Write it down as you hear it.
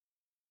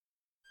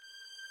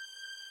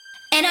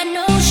And I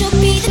know she'll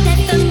be the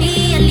death of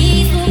me, at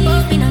least we'll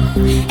both be numb.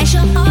 And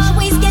she'll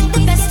always get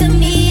the best of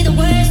me, the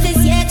worst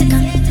is yet to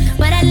come.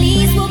 But at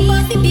least we'll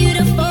both be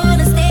beautiful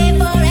and stay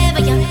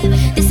forever young.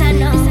 This I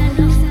know,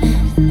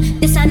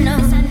 this I know.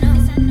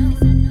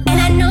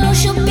 And I know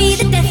she'll be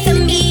the death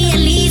of me, at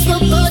least we'll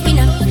both be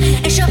numb.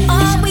 And she'll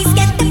always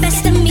get the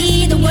best of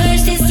me, the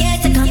worst is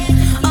yet to come.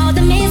 All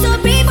the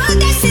misery, well,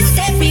 this is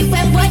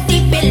everywhere, we're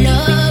deep in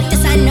love.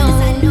 This I know,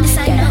 this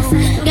I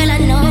know, girl I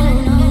know.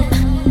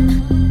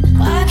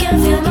 I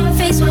can feel my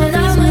face when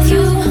I'm with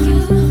you,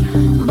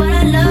 but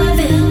I love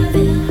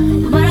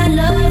it, but I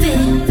love it.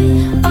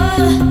 Oh,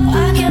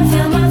 I can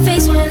feel my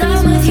face when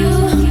I'm with you,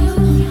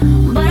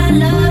 but I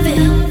love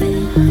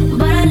it,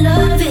 but I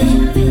love it.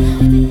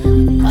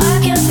 I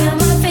can feel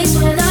my face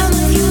when I'm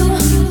with you,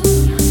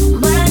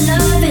 but I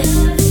love it,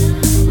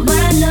 but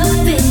I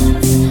love it.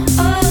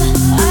 Oh,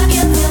 I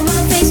can feel my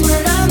face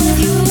when I'm with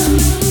you,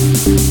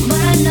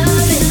 but I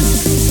love it,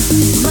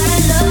 but I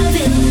love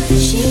it.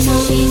 She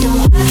told me don't.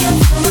 I can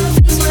feel my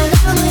face when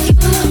I'm with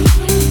you,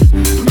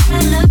 but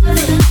I love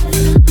it,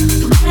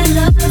 but I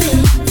love it.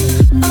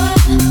 Oh,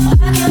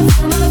 I can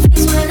feel my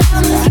face when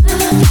I'm with you,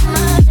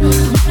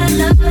 but I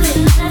love it,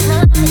 but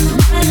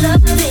I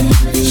love it.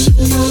 She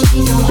told me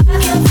don't. I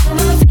can feel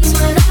my face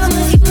when I'm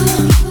with you,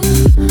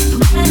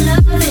 but I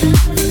love it,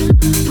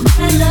 but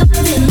I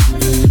love it.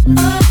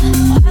 Oh,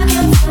 I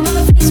can feel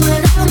my face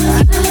when I'm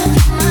with you,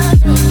 but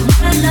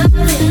I love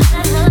it,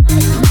 but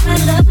I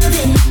love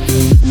it.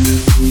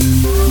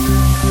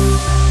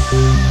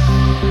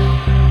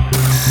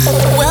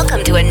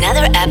 Welcome to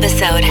another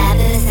episode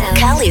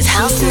Cali's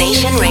House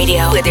Nation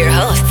Radio with your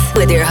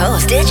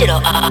hosts,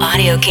 Digital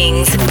Audio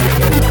Kings.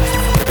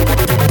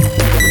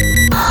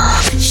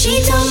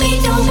 She told me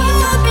don't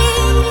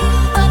worry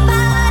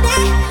about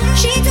it.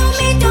 She told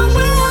me don't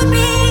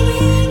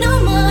worry no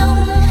more.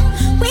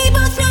 We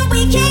both know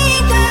we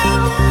can't go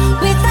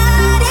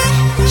without it.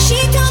 She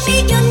told me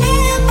you'll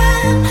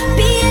never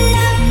be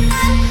alone.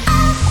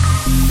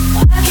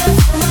 I can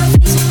feel my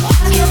face,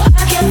 I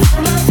can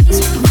feel my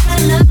face, but I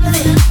love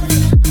it,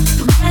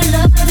 but I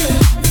love it.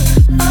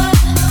 Oh,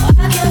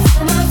 I can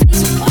feel my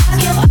face, I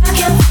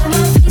can feel my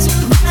face,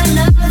 but I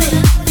love it,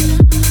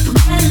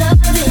 but I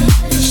love it.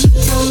 She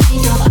told me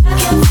no, I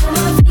can feel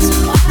my face,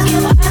 I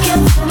can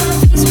feel my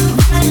face,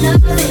 but I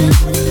love it,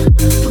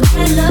 but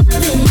I love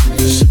it.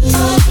 She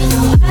told me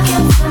no, I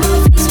can feel my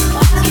face,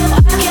 I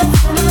can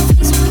feel my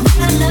face,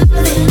 but I love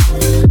it,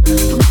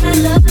 but I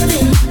love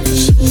it.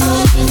 She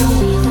told me no.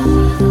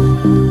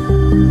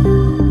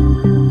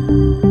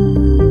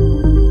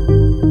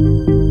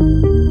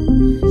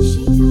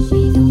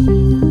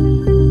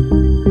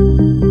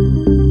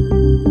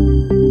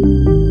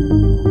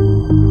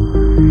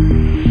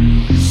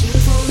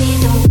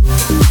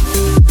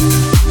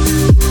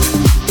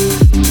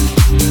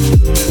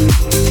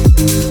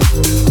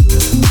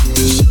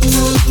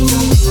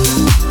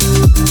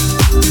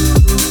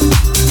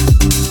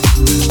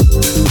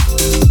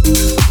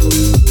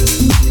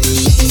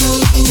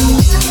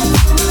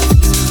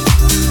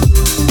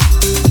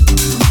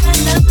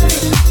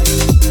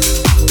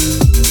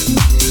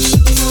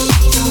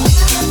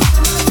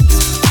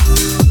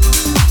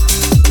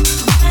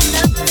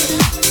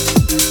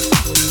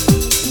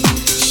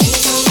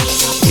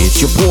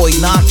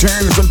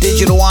 From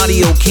Digital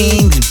Audio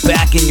Kings,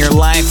 back in your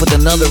life with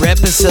another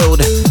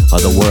episode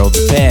of the world's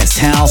best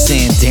house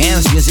and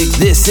dance music.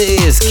 This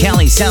is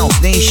Cali's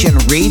House Nation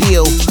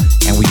Radio,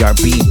 and we are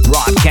being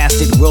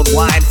broadcasted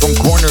worldwide from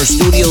Corner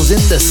Studios in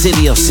the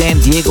city of San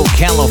Diego,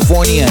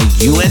 California,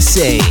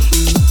 USA.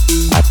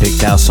 I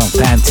picked out some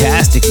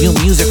fantastic new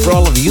music for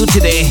all of you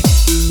today.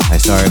 I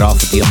started off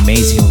with the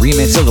amazing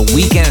remix of the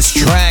Weeknd's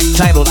track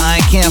titled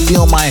I Can't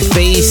Feel My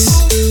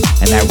Face,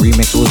 and that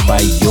remix was by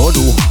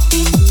Yoru.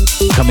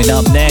 Coming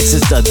up next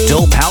is the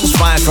dope house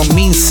vibe from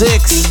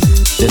Menesix.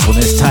 This one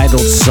is titled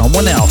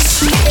Someone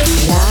Else.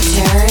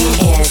 Nocturne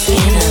is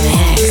in the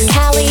mix.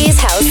 Cali's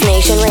House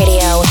Nation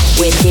Radio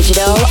with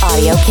Digital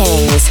Audio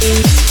Kings.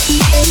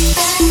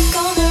 Back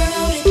on the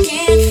road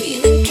again,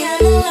 feeling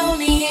kinda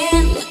lonely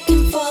and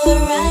looking for the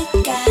right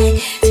guy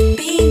to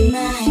be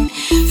mine.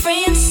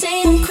 Friends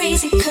say I'm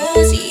crazy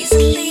 'cause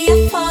easily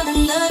I fall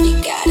in love. You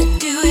gotta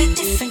do it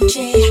different,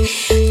 Jay.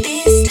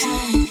 This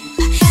time.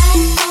 Back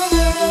on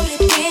the road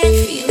again,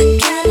 feeling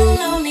kinda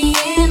lonely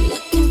and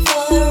looking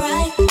for the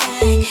right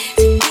guy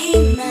to be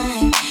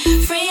mine.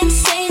 Friends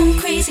say I'm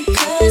crazy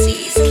 'cause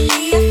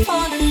easily I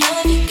fall in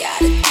love. You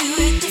gotta do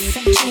it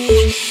different,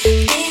 Jay.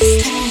 This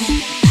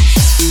time.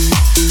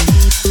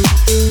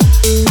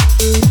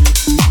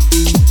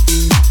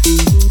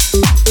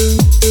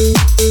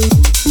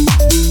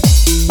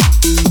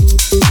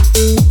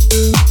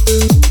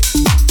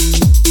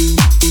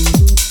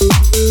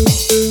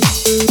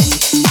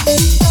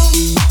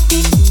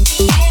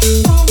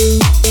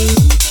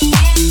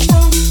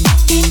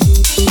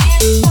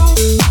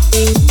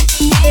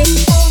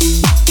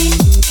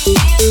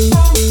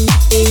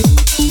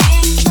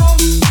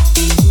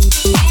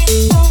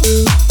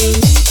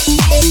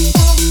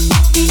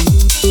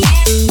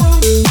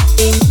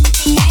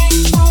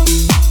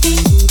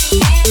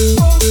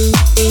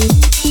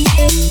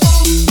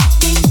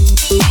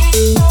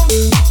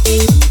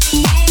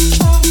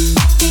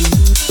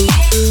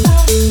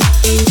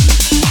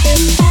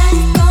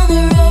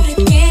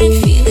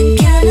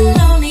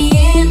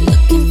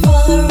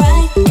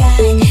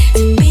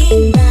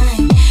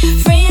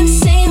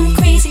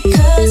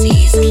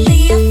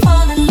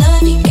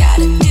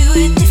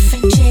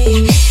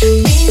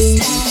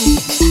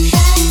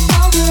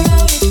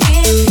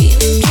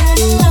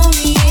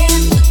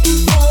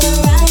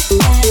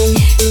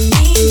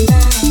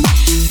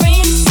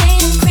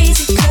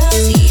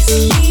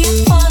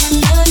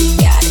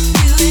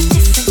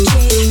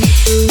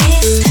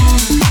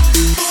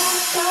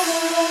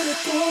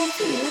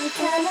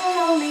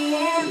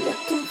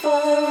 looking for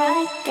the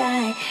right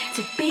guy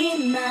to be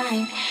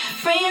mine.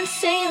 Friends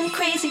say I'm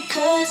crazy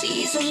cause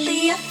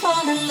easily I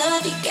fall in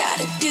love. You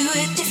gotta do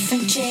it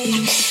different, Jay.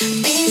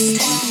 This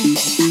time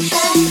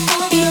I'm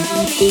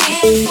only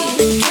in for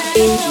the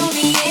kind,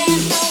 only in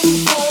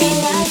for the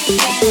right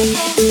guy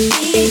to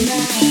be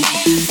mine.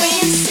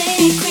 Friends say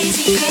I'm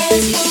crazy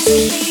cause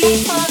easily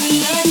I fall in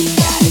love. You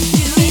gotta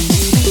do it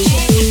different,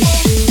 Jay.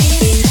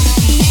 This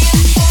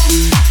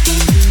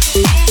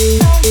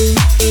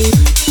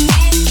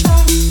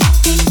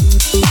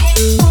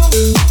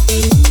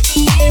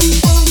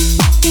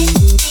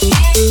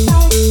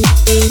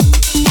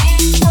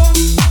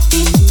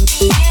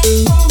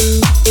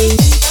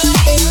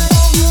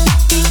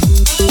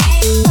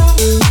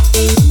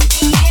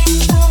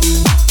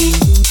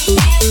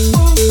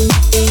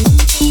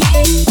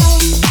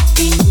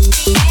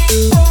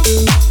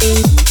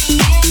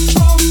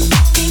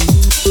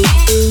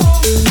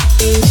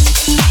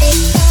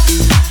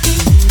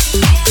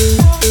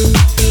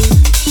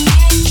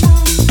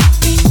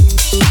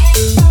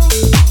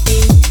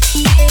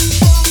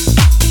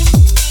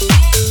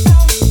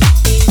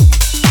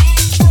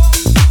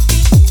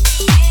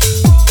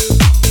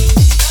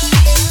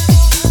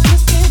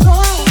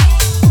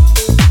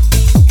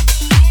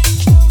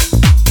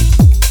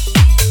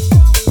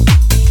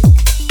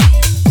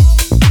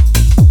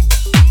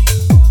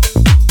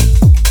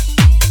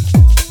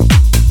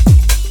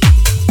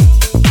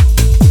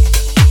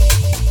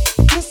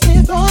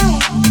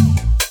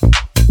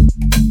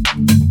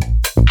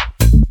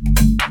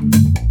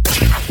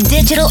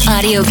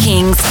Audio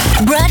Kings,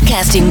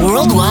 broadcasting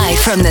worldwide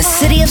from the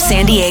city of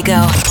San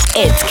Diego.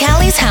 It's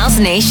Cali's House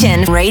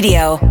Nation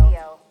Radio.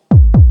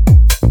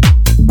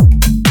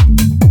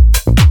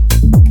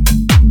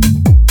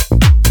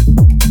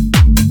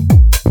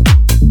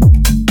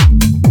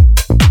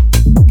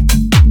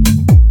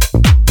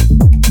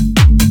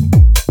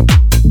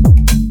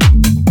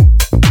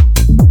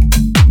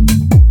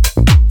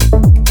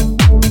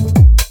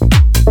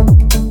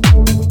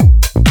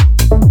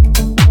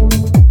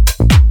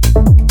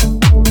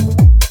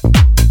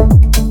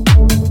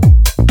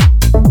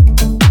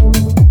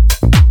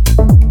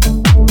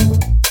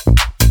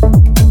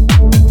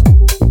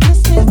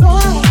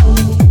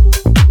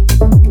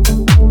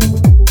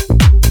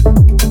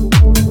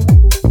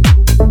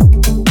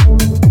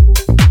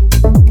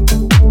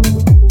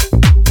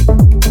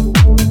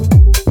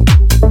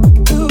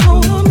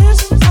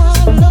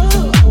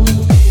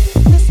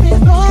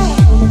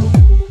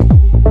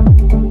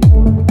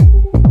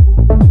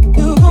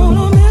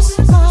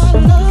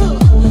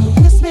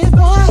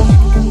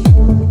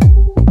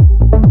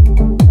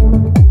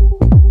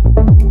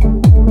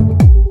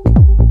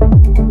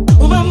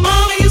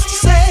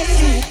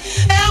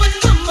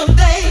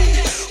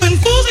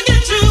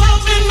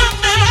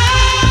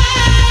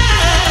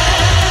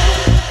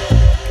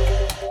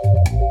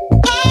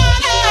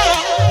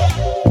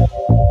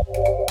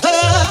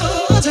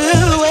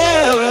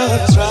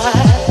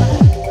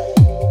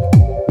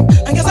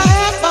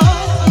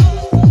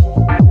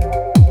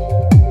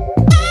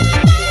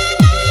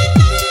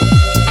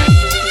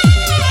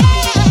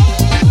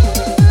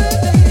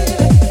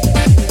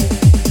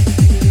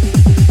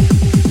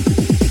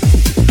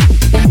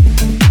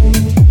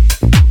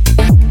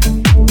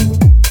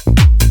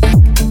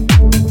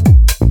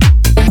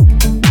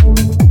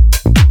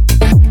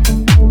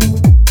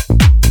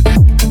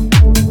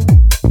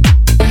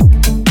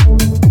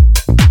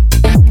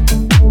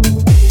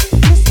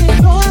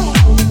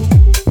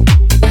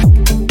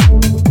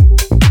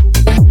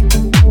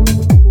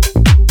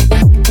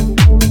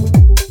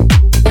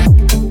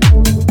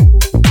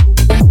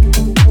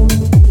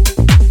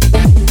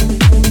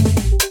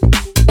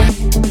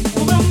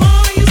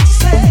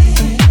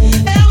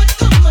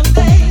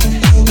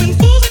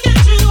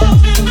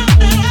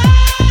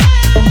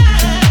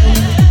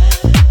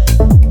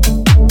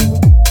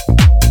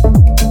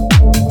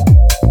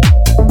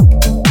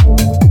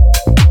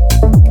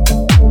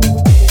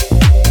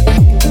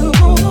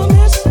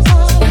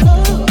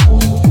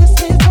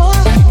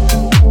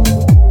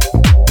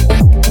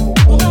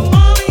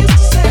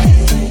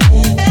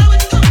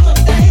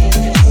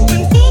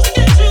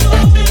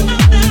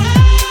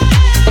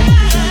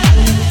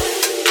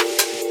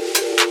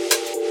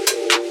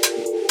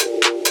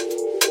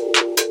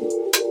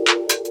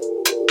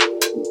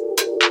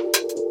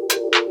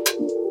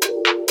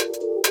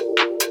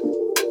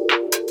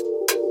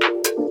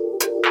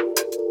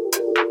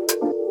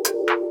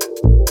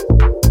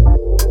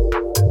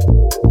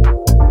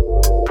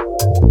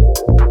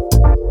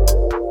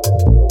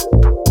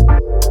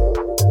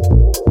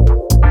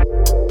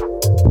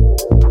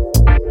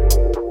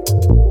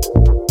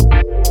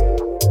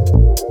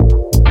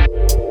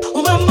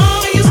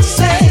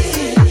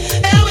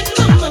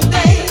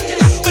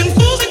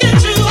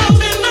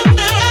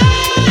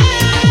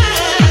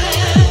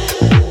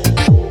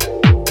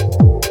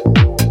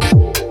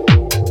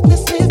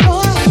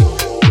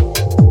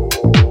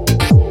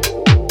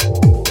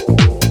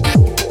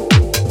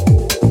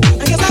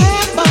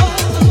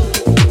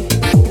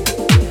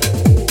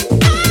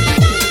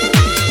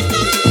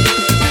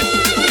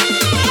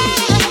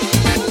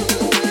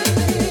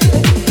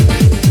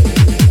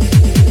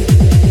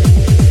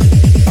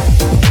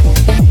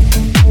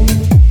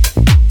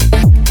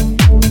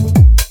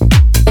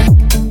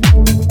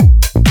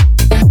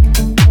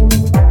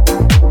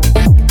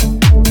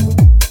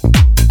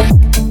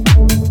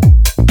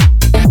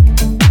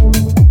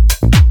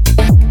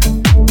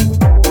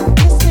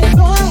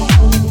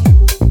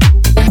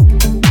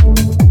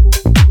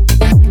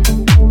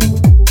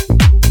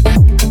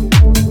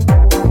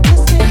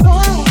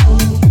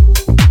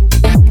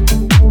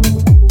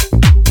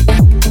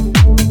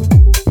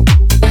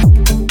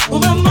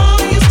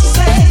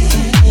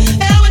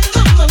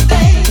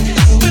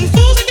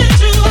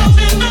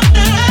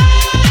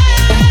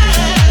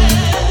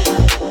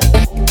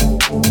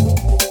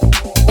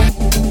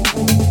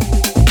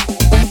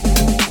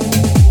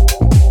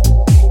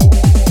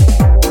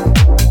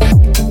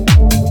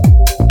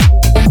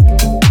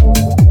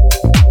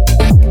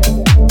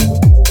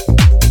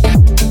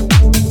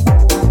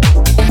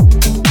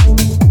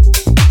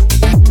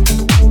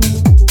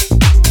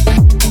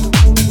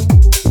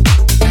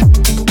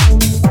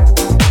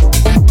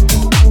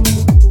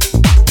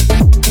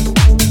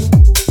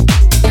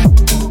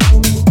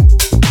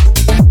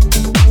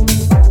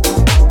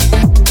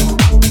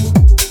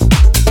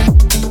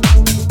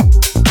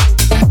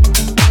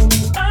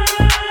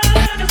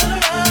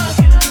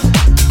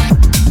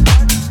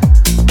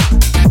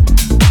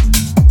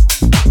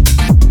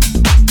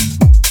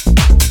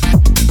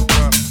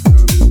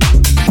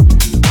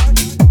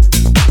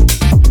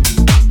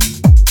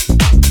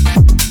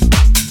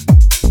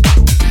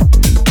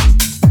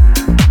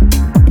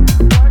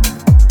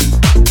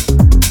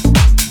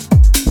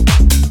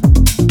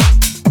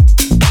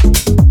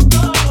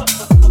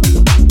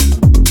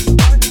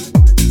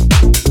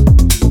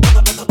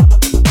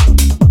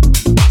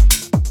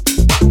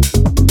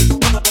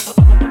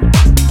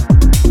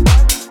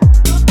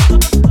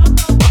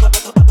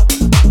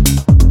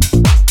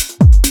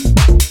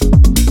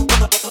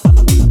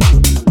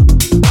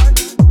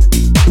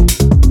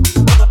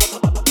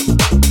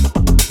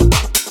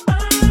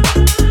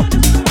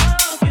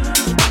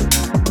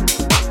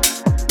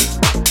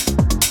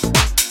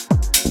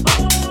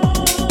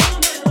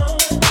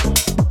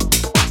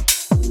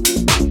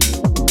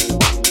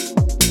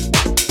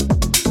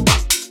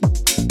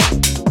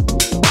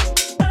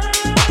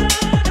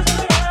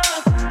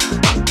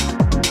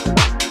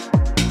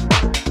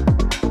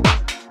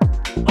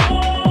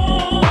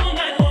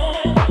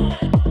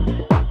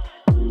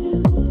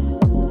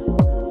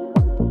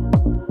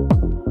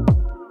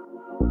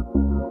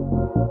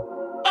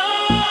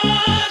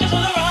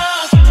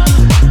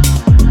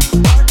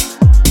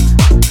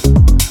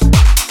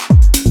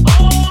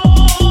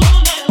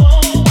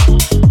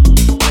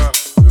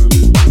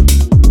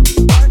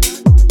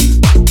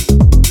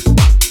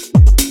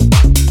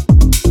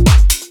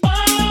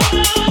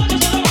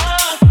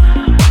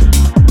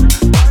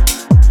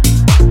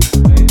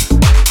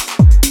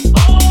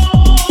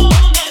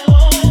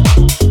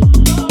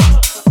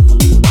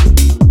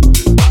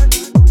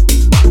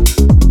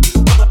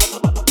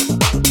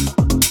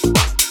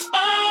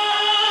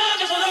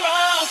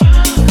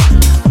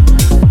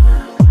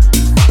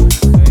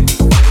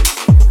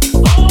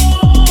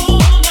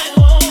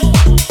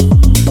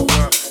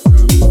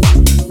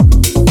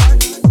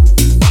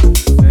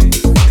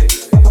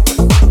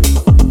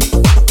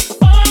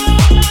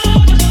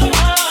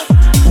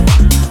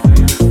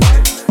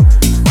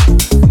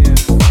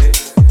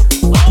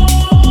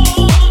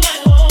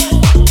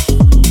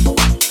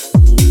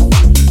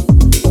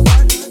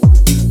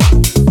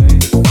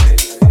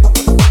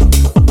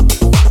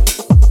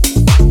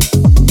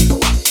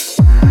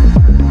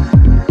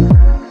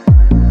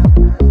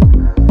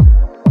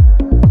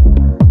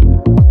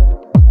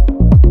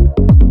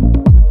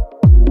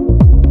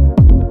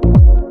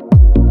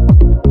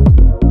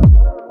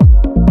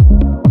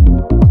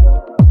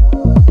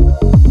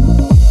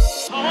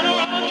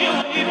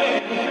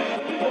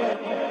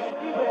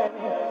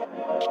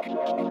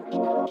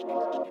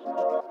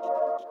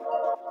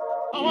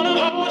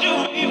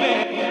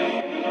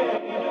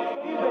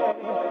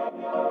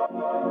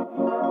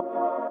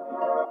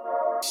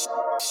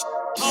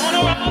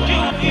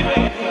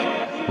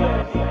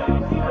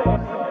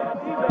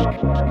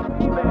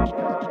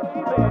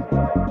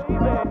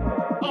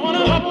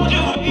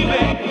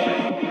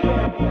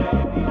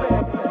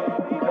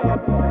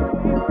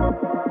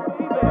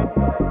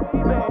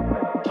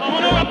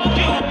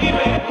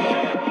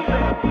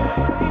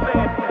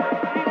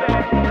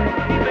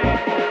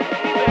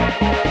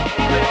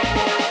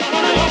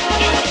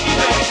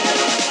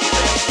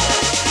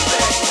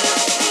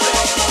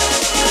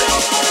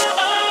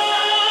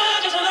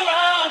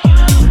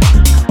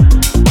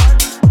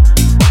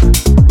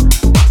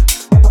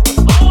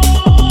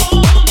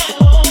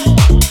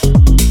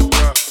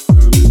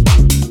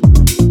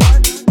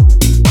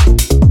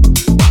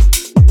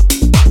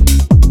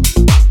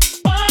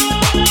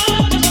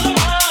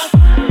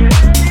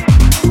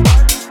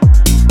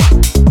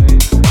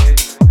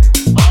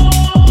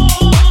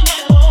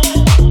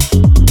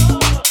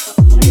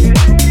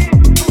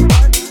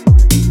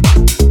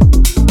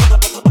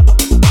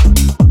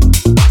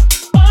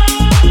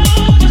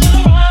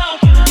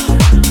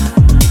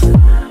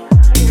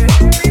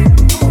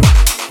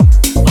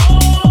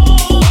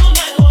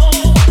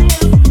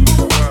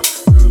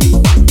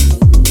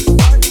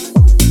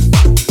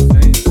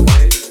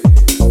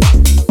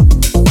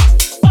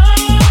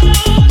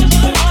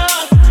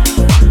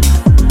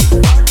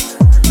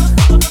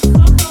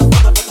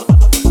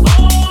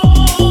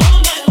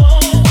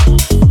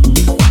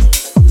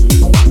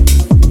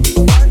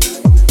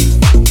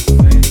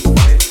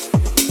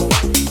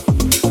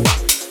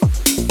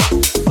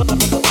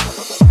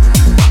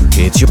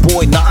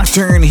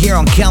 Here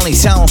on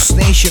Cali's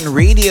HouseNation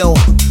Radio.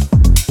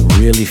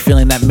 Really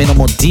feeling that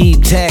minimal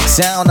deep tech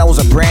sound. That was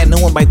a brand new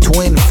one by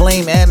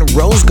Twinflame and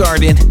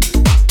Rozegarden.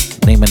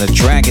 Name of the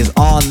track is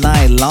All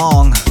Night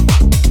Long.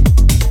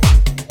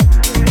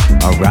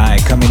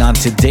 Alright, coming on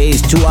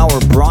today's 2-hour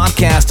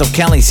broadcast of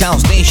Cali's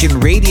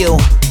HouseNation Radio.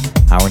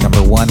 Hour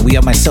number 1, we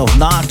have myself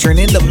Nocturne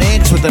in the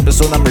mix with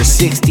episode number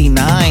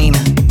 69.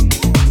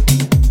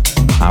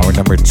 Hour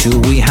number 2,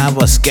 we have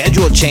a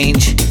schedule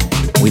change.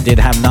 We did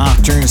have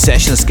Nocturne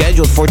session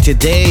scheduled for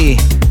today.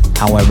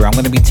 However, I'm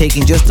going to be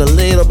taking just a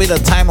little bit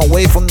of time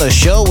away from the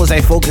show as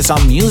I focus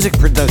on music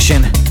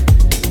production.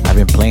 I've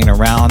been playing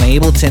around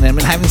Ableton and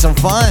been having some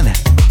fun.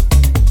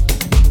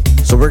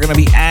 So we're going to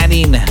be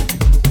adding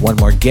one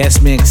more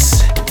guest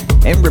mix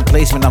in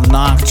replacement of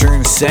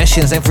Nocturne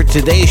sessions. And for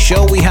today's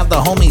show, we have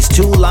the homies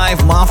 2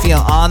 Live Mafia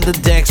on the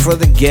decks for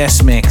the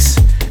guest mix.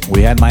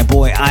 We had my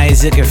boy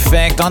Isaac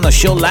Effect on the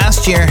show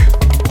last year.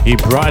 He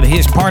brought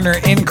his partner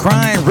in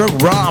crime,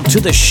 Rob,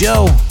 to the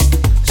show.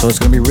 So it's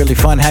going to be really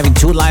fun having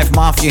 2 Live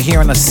Mafia here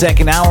on the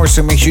second hour.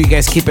 So make sure you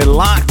guys keep it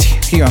locked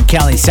here on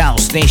Cali's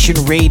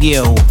HouseNation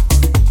Radio.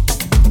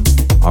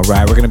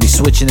 Alright, we're going to be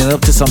switching it up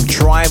to some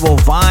tribal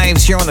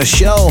vibes here on the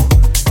show.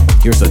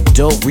 Here's a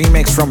dope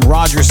remix from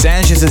Roger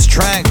Sanchez's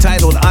track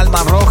titled Alma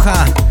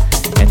Roja.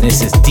 And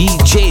this is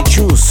DJ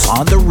CHUS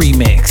on the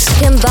remix.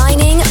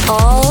 Combining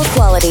all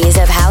qualities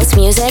of house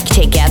music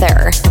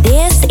together.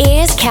 This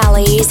is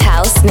Cali's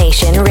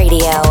HouseNation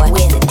Radio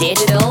with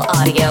Digital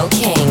Audio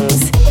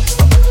Kings.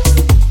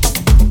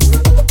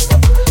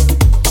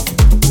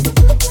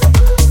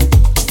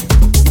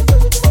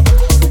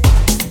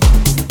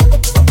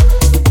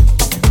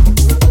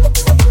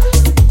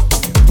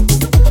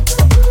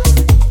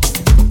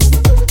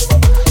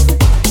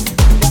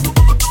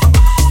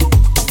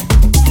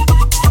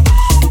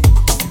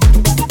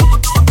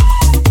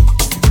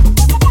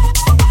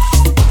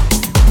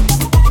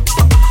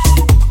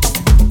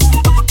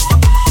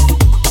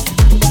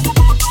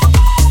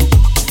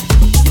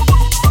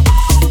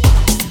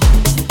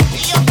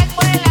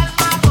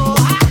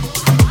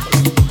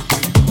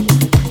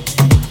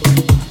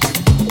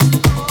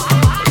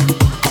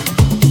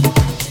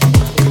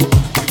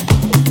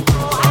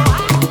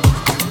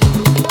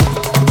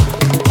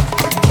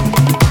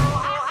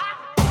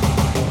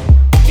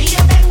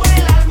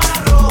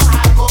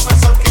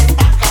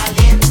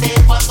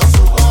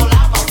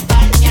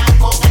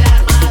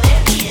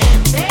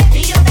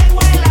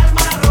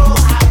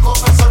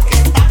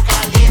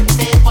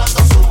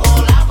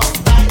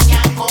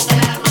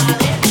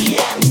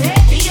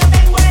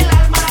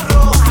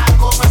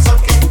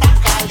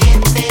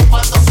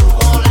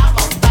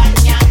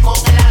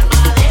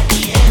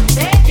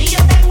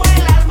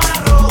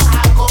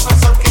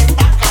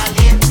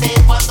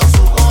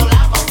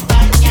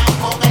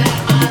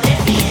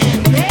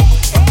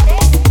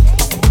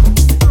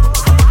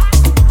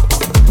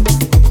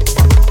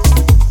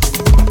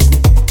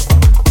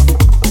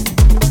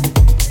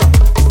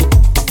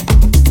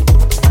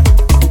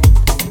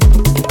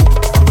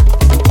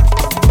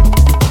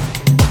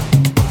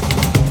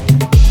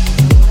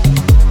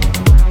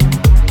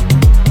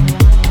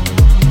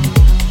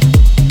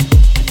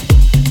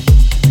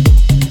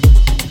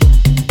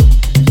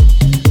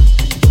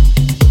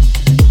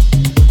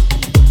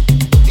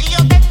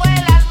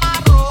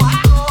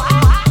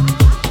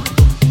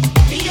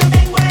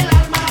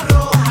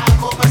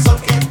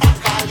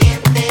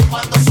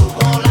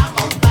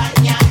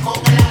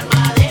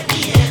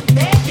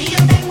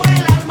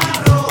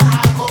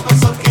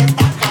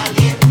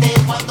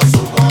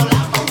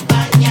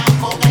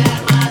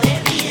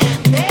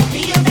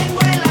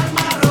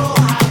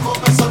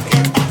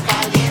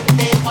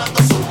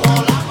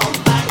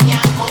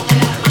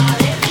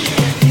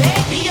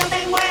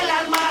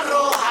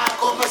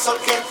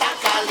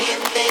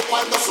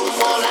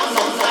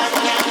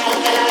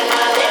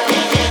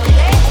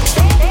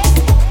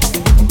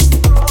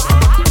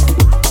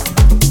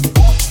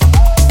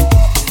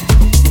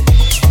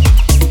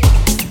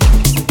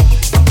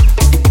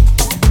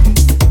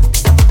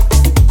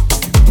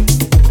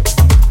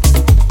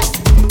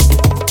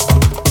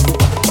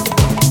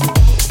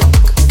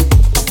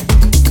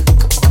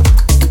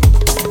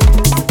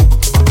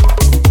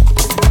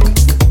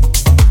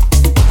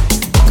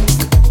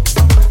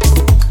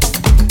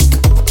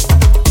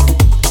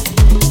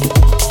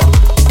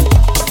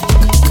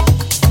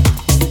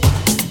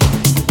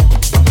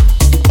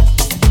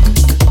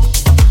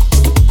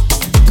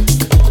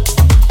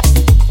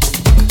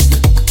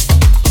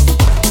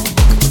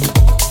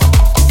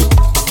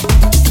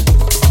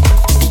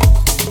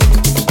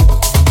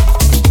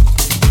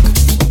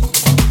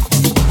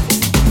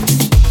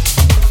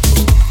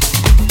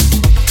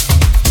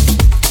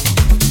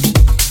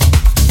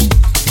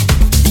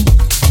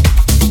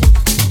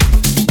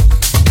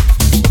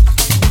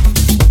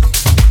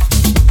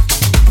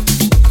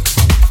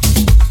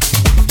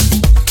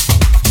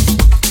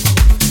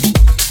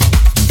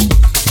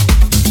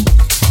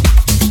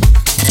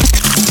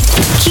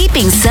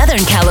 keeping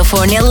Southern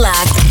California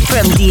locked.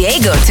 From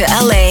Diego to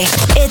LA,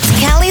 it's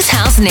Cali's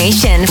House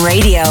Nation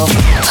Radio.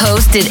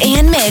 Hosted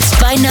and mixed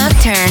by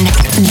Nocturne.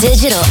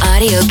 Digital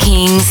Audio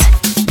Kings.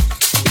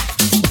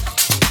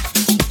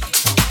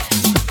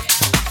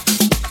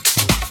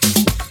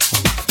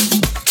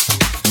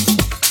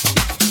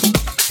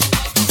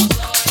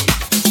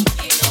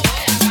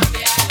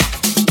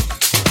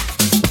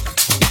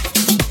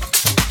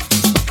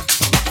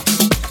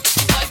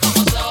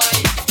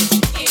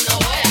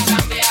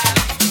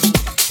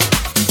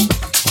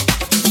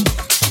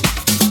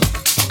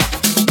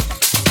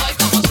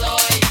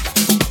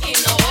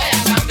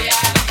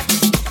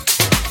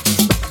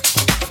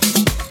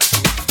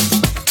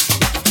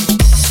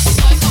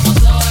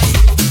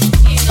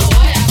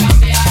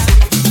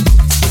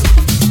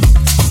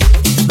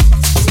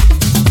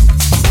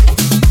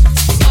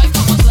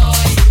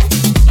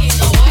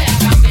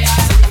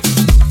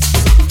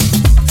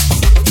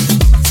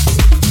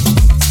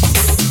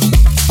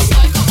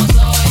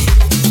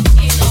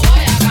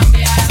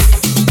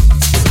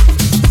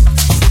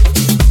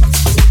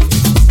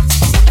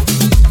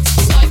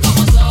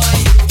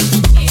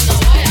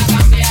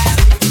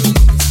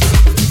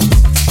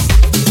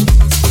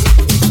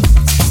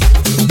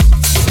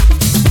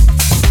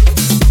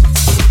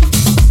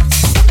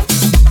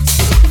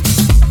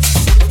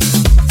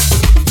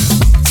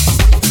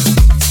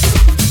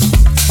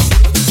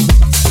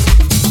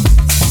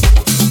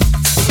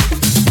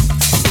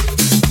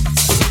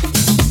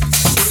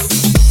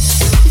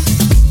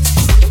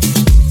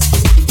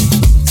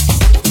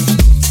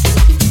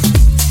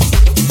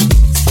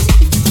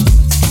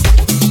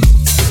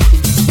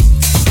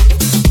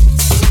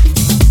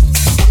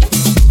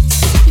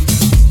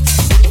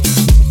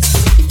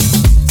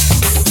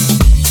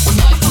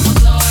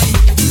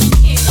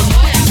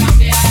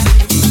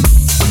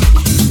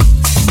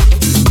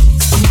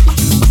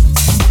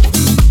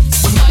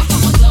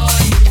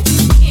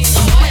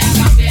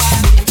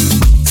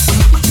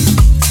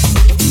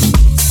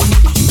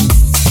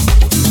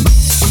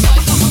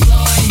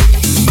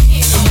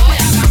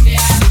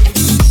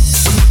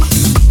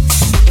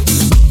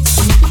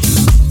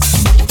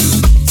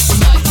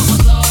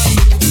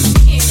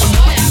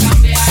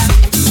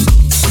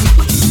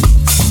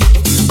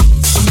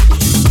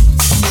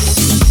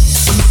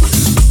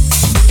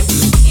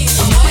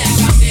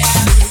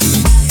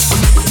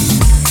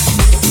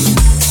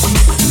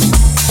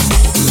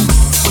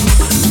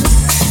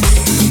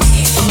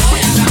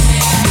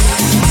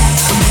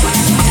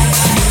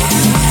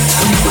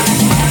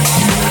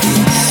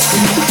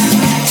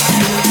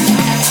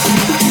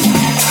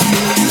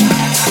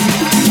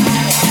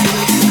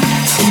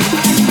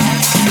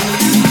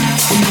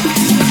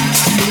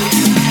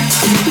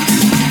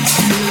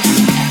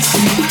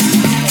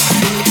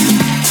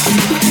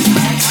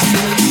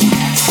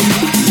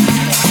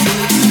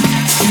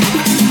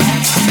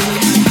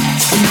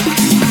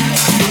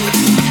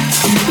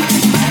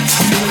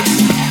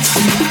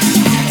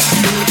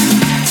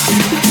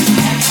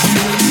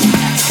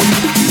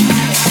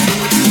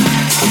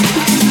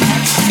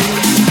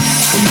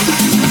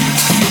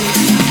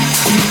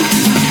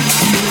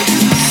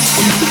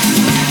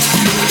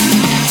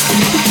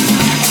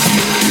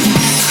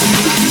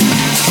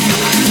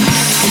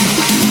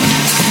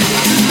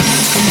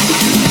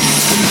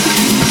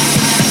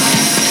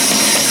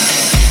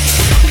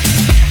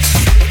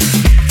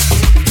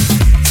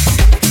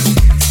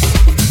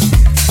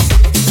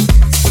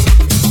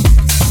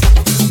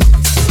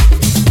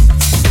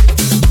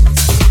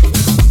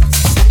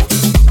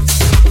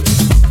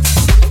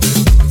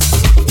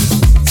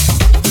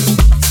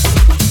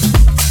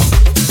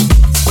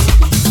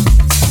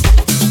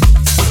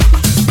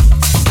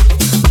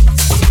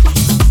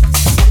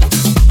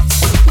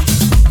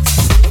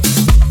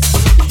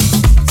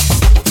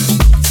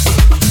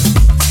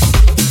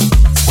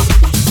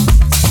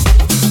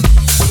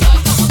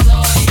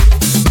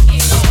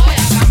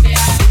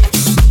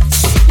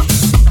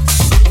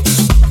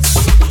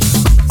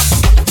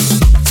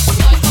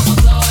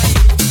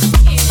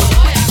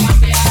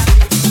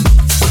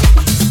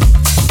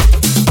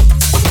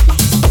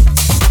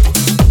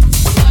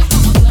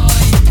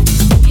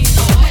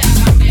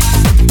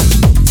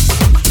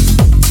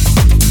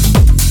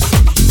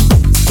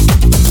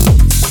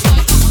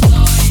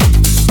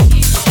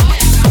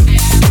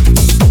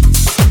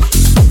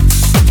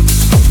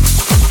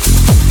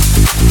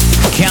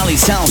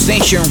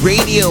 HouseNation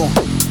Radio.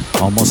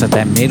 Almost at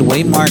that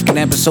midway mark in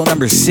episode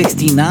number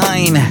 69.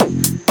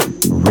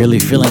 Really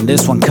feeling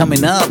this one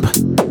coming up.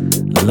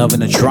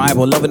 Loving the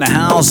tribal, loving the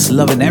house,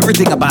 loving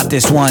everything about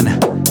this one.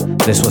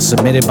 This was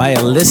submitted by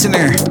a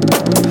listener.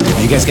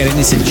 If you guys got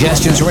any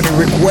suggestions or any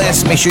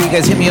requests, make sure you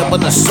guys hit me up on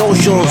the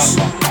socials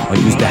or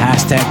use the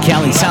hashtag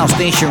Cali's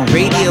HouseNation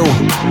Radio.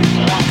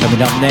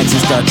 Coming up next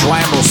is the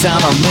tribal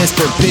sound of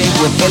Mr. Pig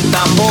with El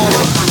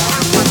Tambor.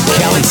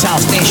 Cali's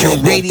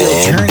HouseNation Radio,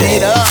 turn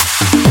it up.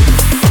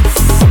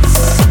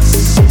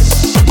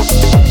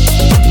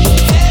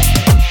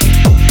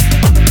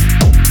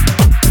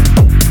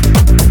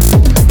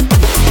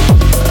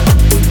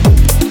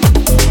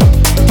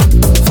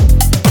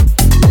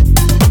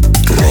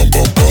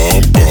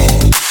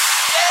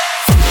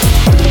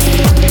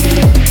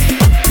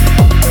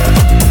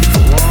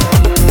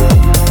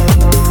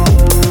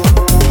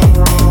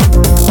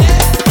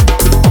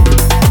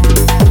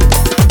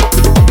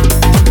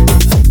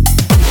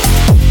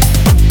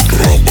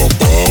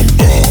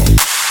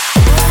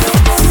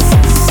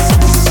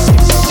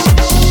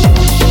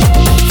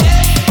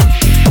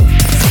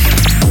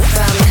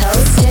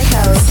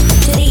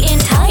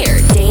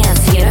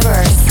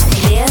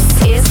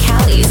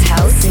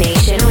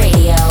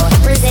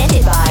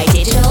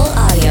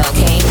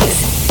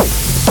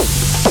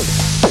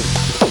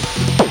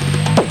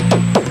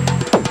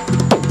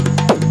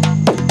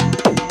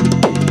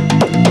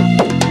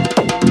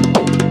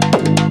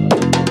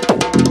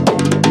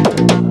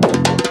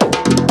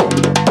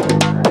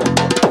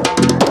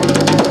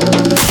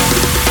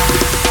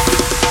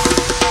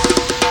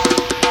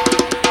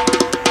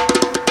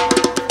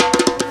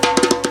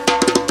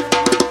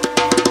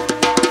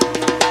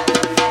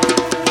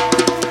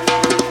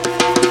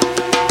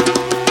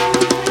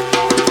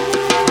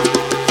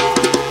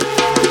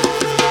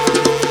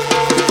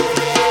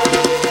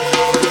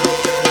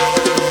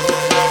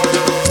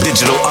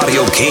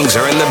 Kings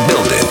are in the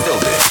building.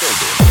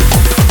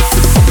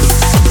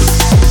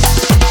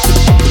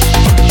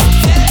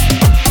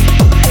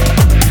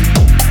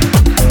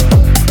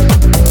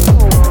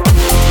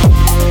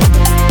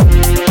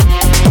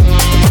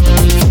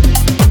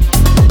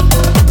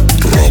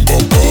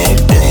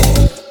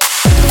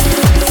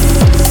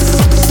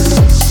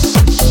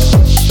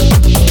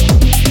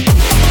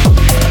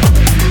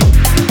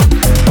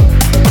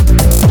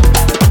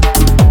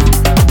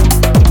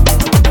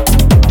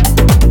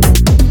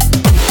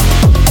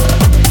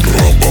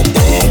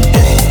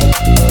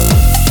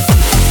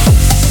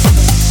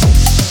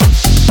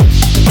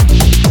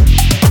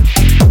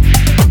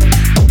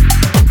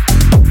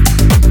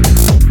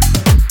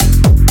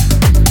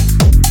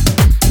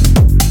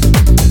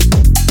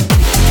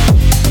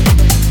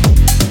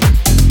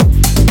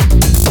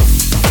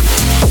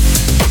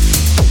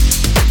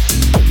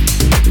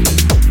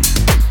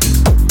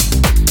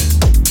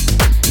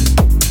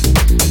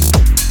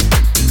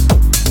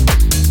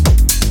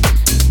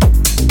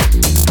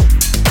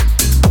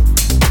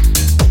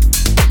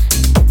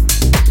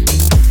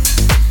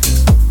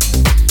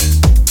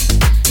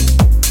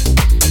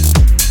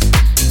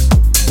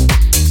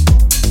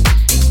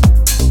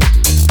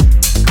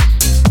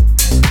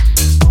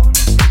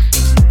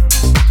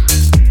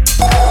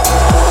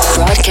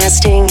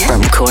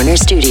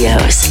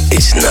 Studios.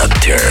 It's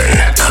Nocturne.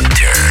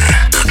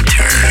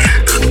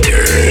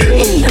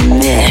 In the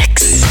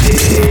mix.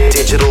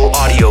 Digital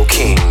Audio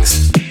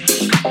Kings.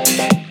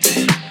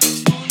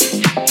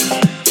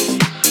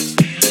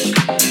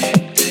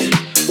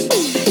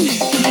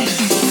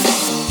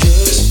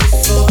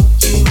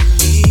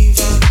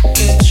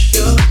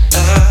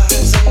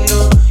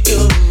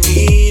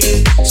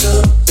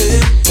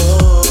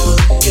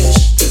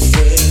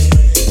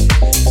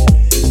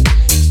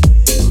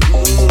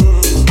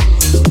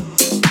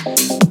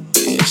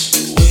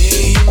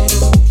 Way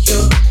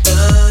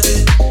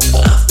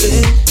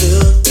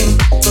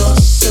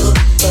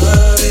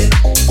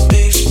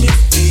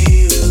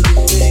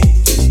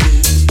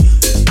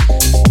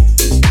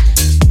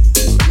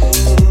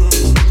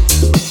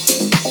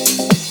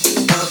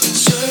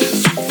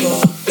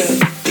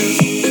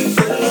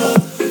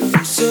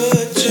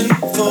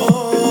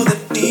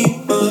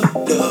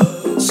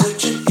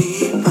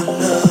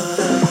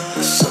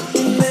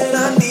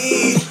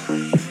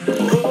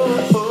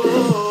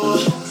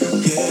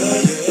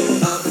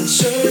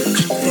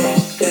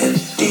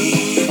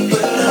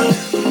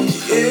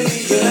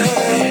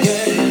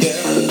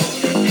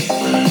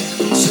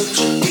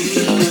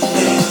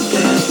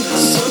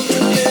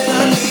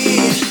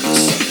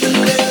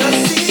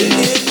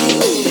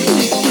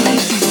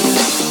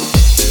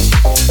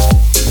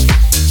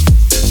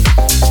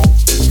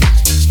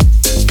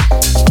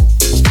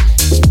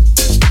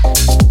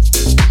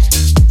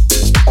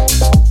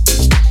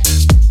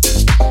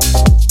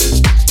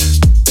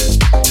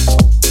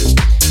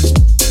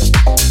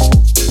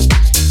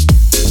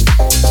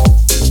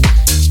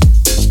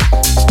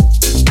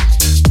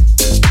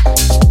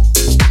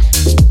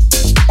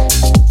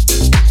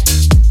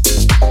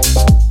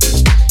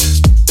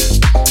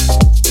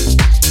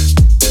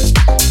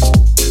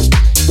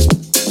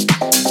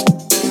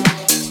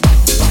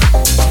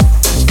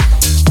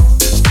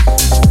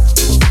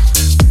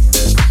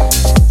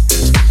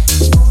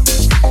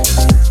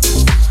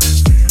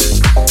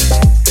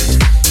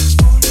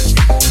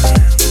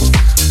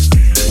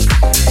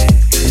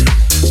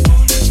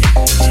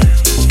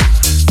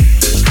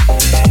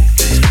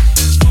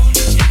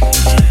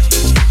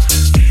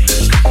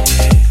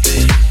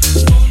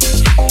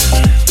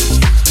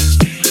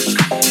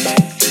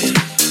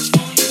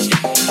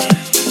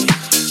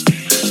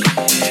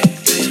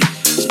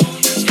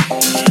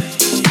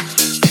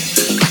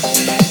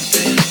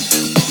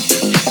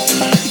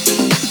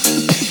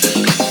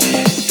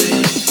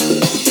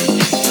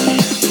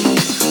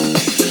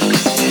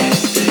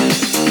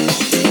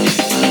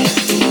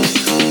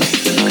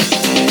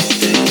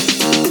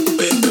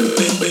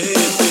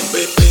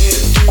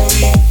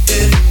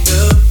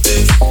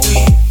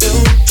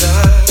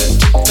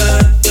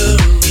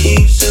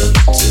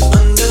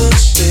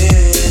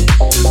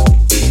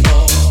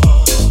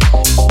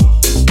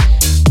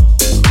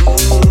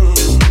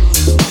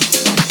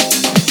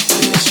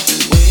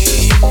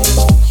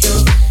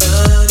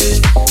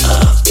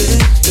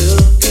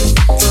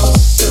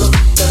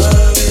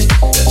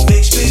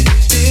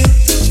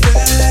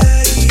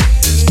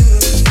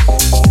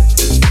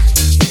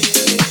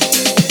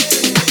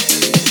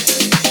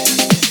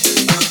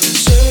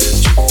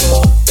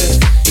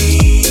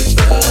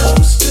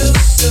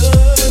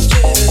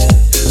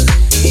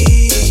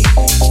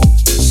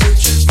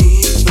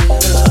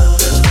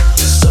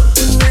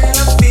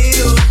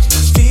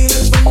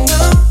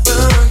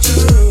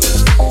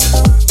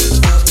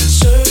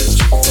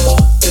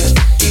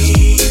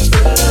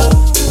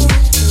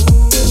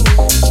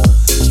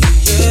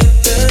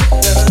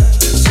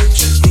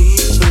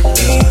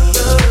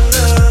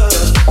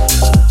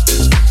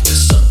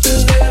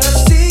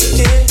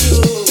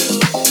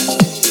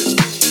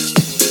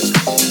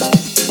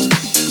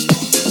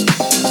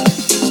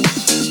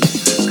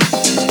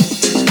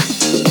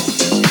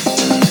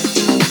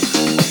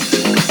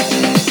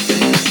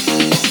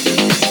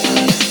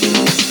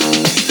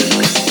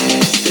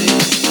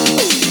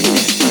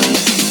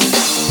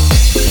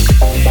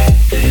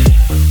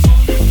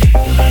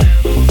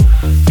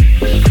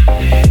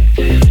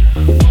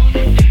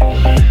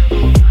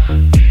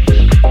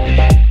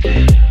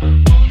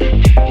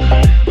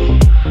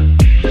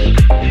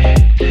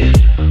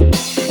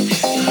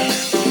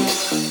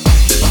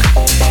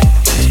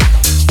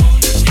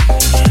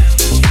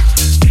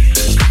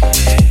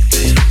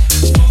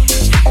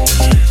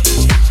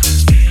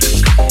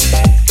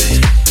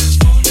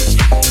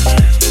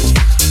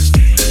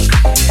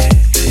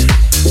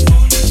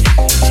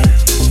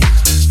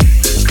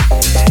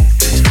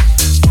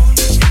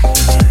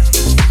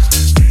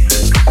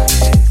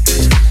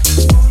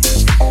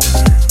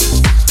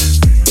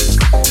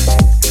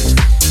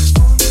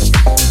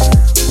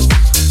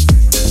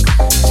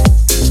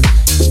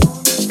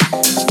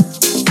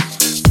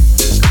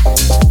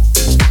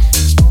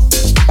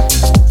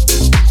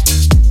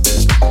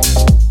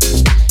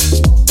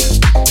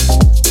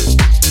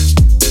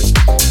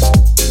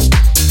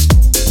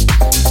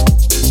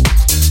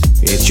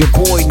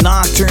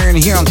Nocturne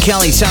here on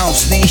Cali's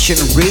House Nation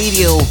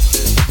Radio.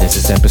 This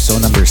is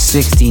episode number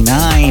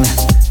 69.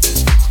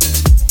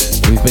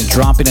 We've been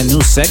dropping a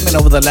new segment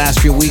over the last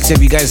few weeks.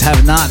 If you guys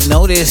have not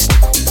noticed,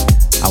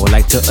 I would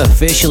like to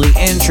officially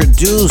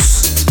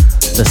introduce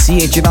the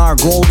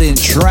CHNR Golden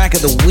Track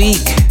of the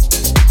Week.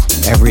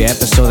 Every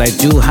episode I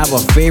do have a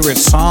favorite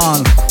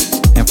song,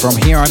 and from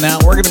here on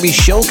out we're going to be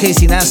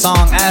showcasing that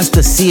song as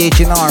the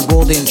CHNR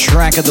Golden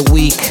Track of the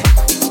Week.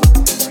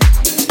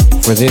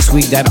 For this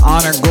week, that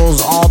honor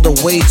goes all the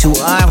way to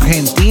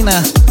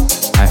Argentina.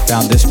 I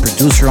found this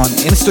producer on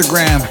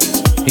Instagram.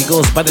 He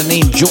goes by the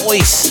name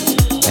Joyce,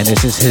 and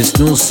this is his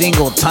new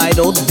single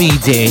titled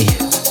B-Day.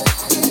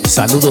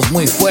 Saludos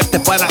muy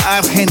fuerte para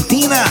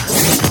Argentina.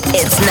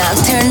 It's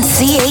Nocturne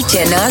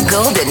CHNR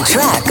Golden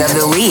Track of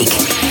the Week.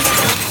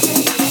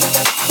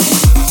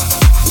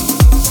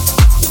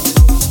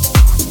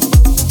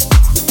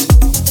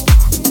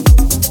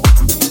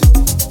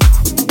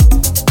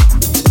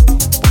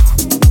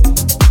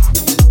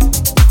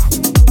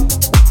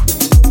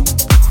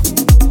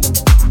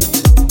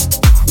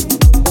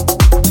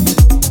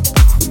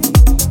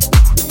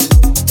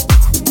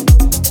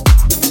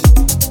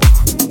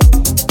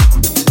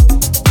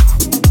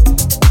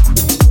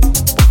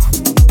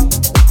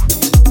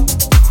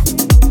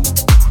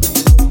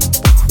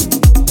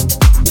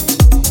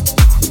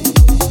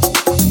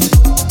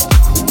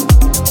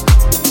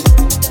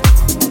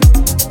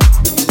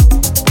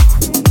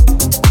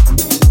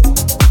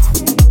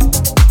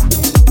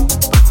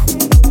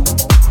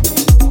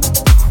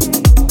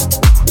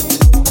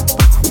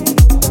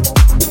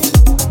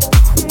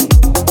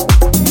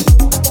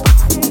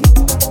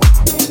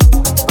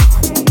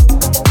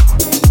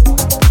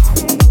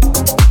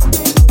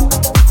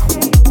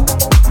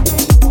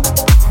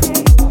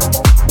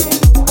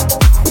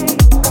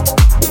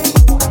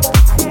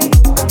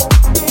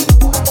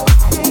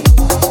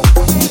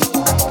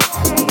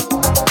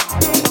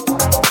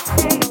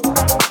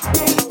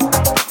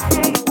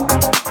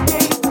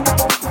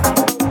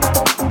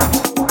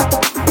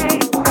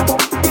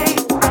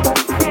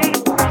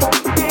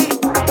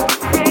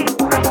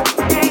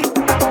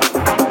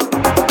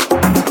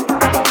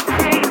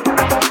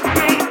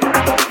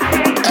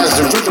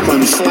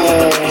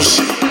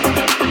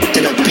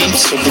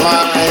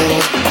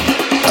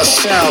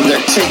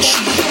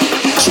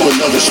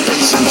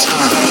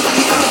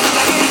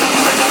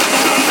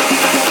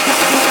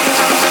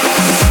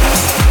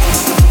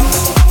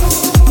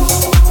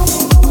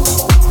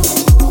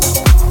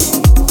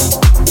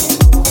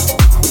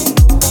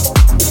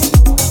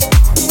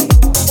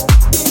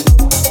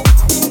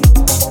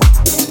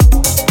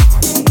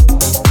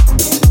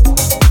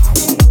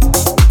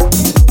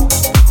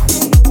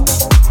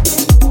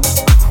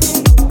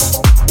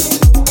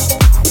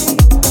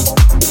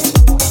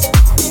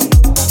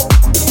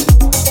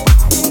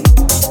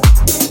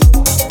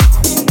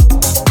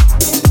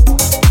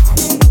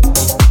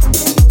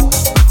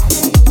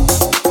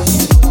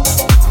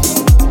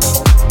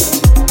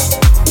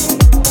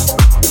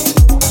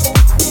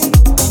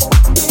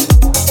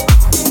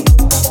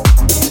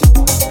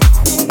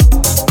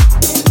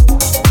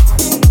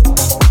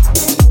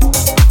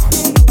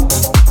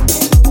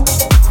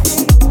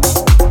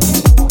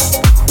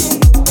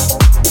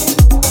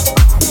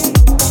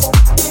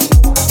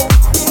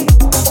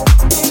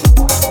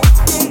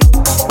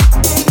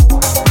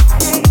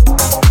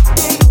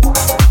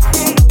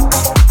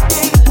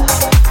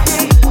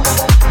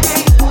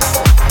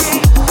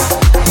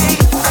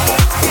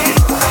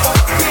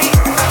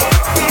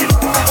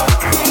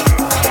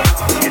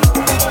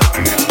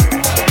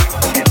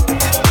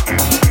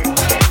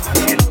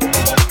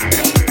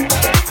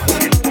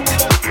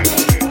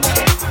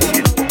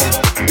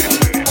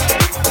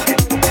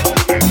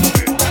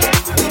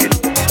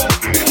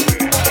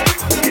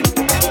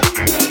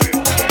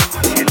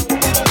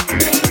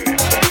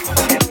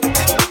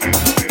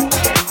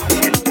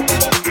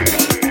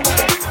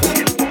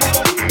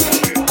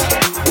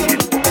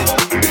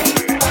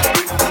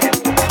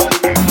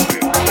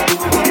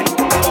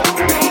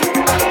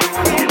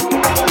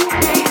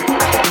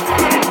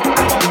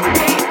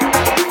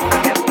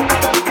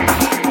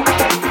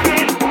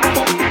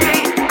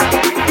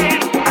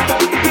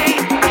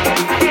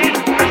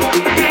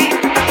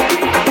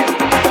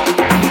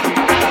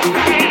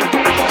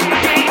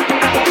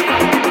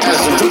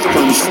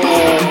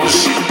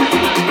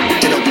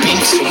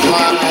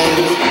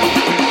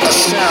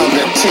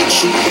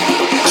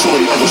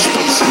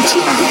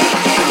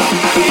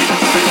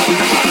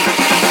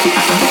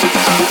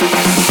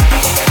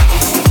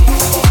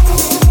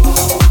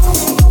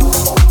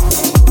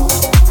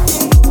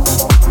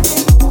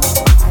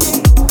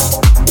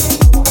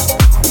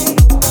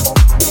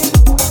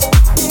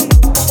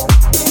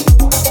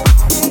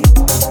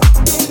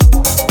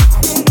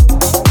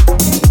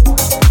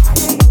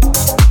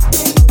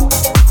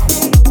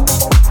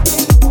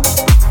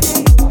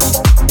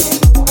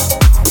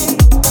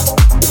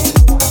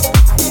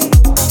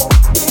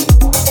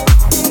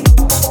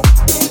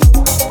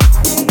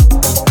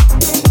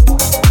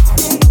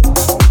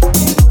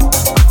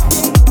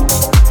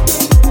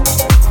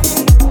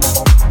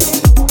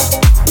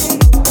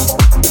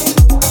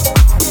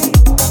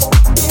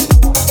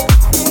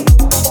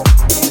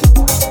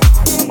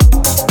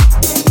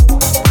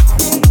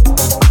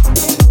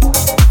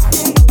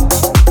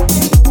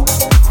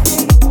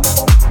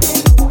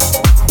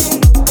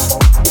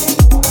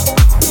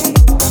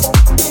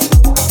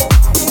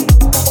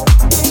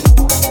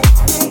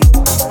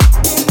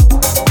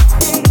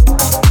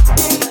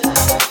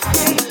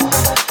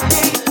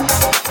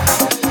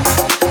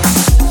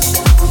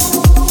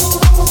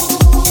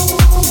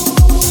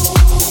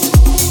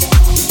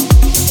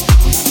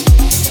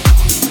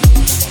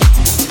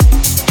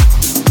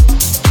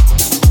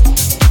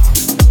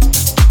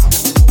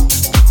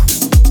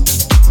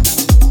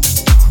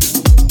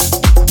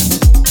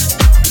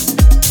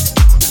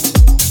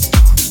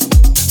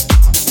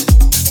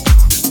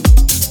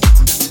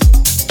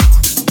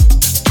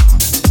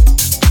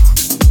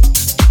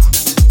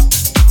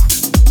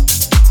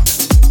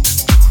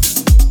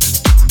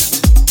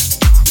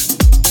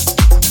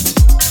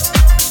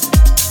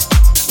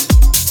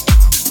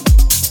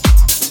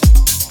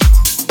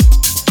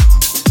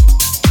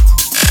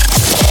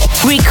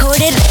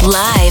 Recorded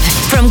live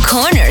from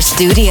Corner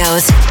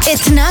Studios.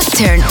 It's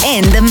Nocturne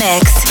in the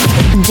mix.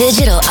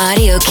 Digital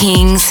Audio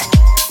Kings.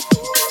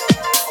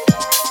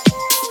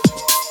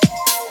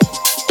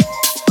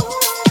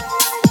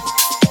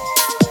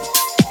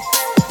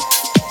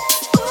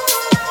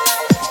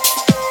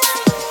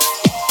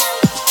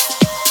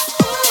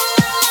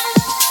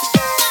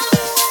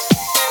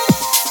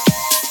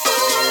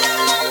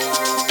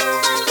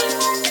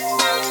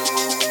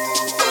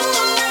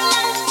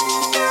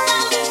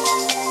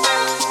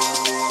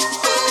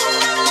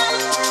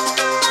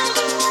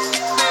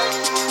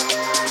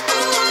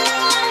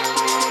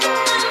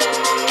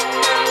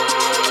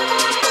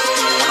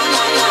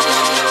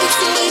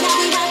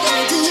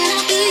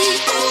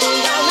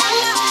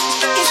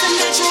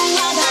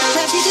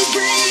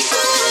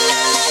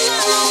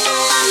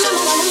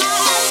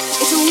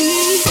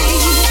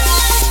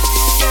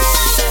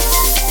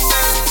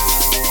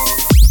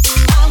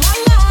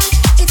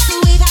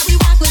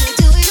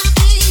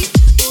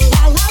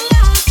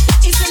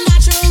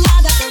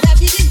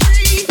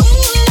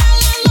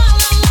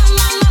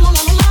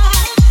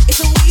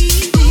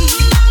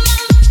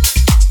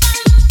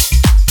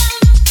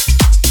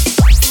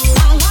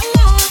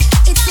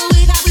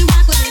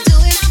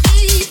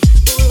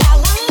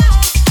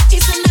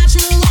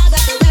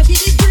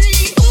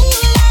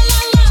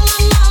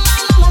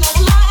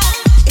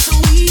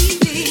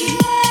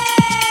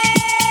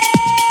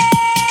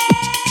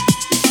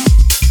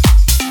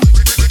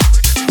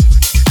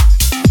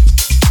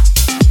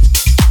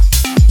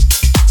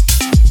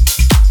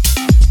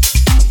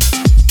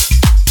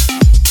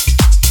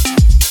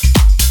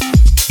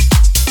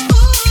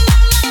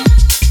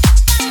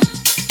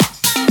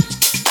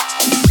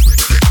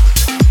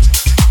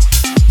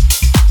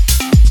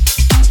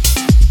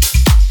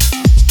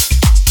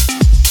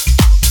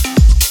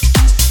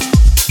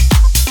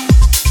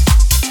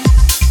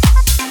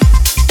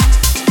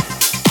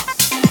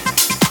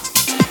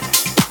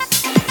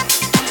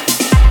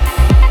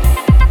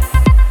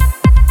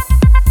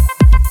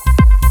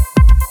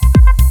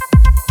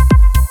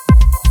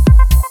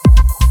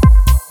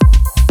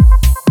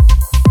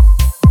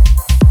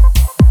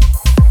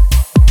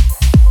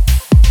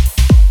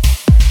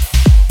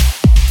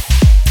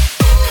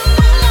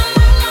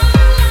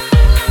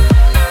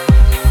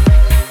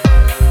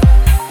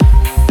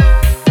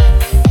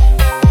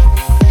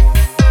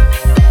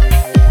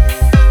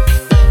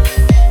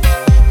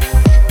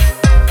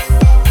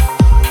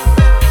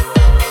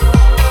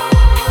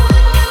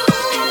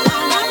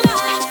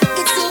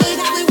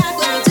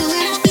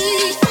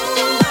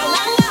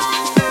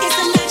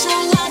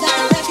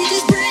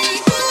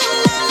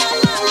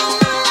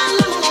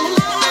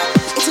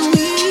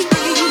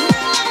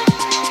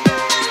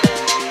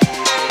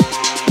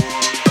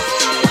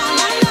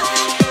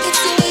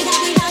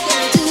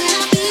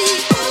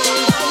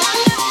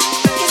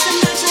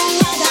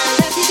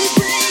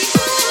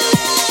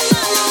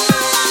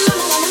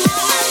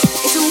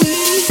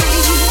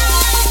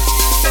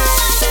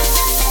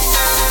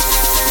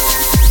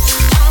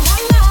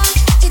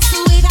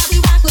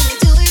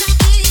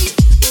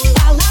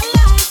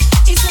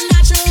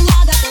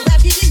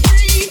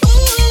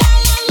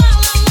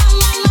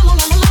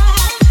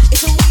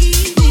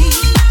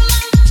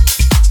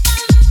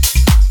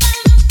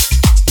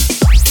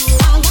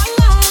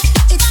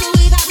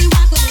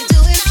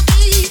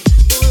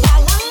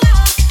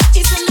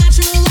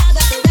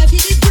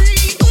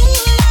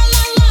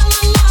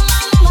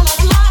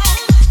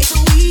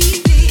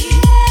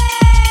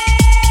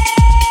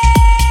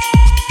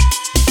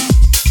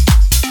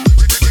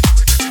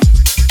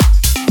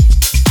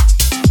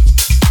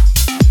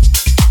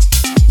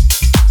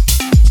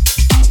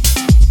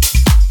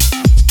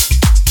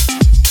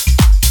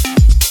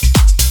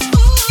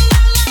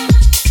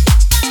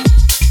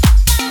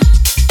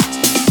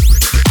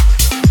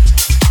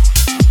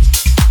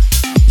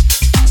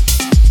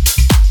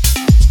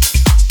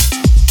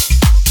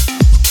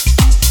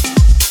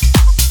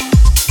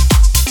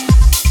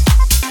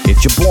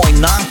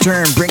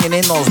 Nocturne bringing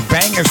in those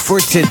bangers for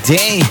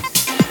today.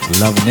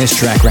 Loving this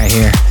track right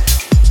here.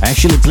 I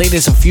actually played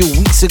this a few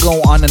weeks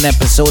ago on an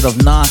episode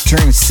of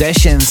Nocturne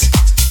Sessions.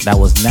 That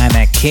was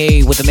Nana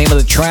K. What the name of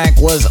the track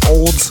was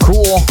Old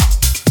School.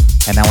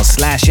 And that was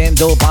Sllash and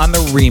Doppe on the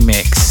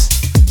remix.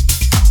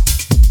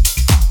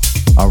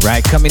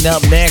 Alright, coming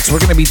up next, we're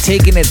going to be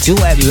taking it to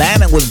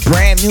Atlanta with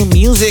brand new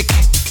music.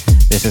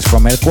 This is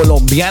from El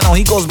Colombiano.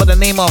 He goes by the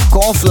name of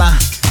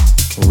Kofla.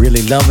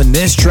 Really loving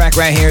this track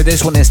right here.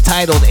 This one is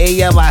titled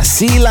Ella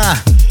Vacila.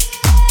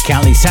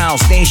 Cali's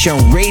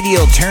HouseNation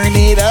Radio, turn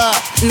it up.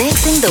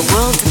 Mixing the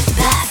world's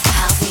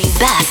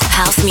best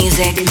house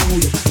music.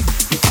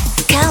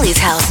 Cali's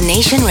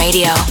HouseNation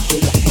Radio.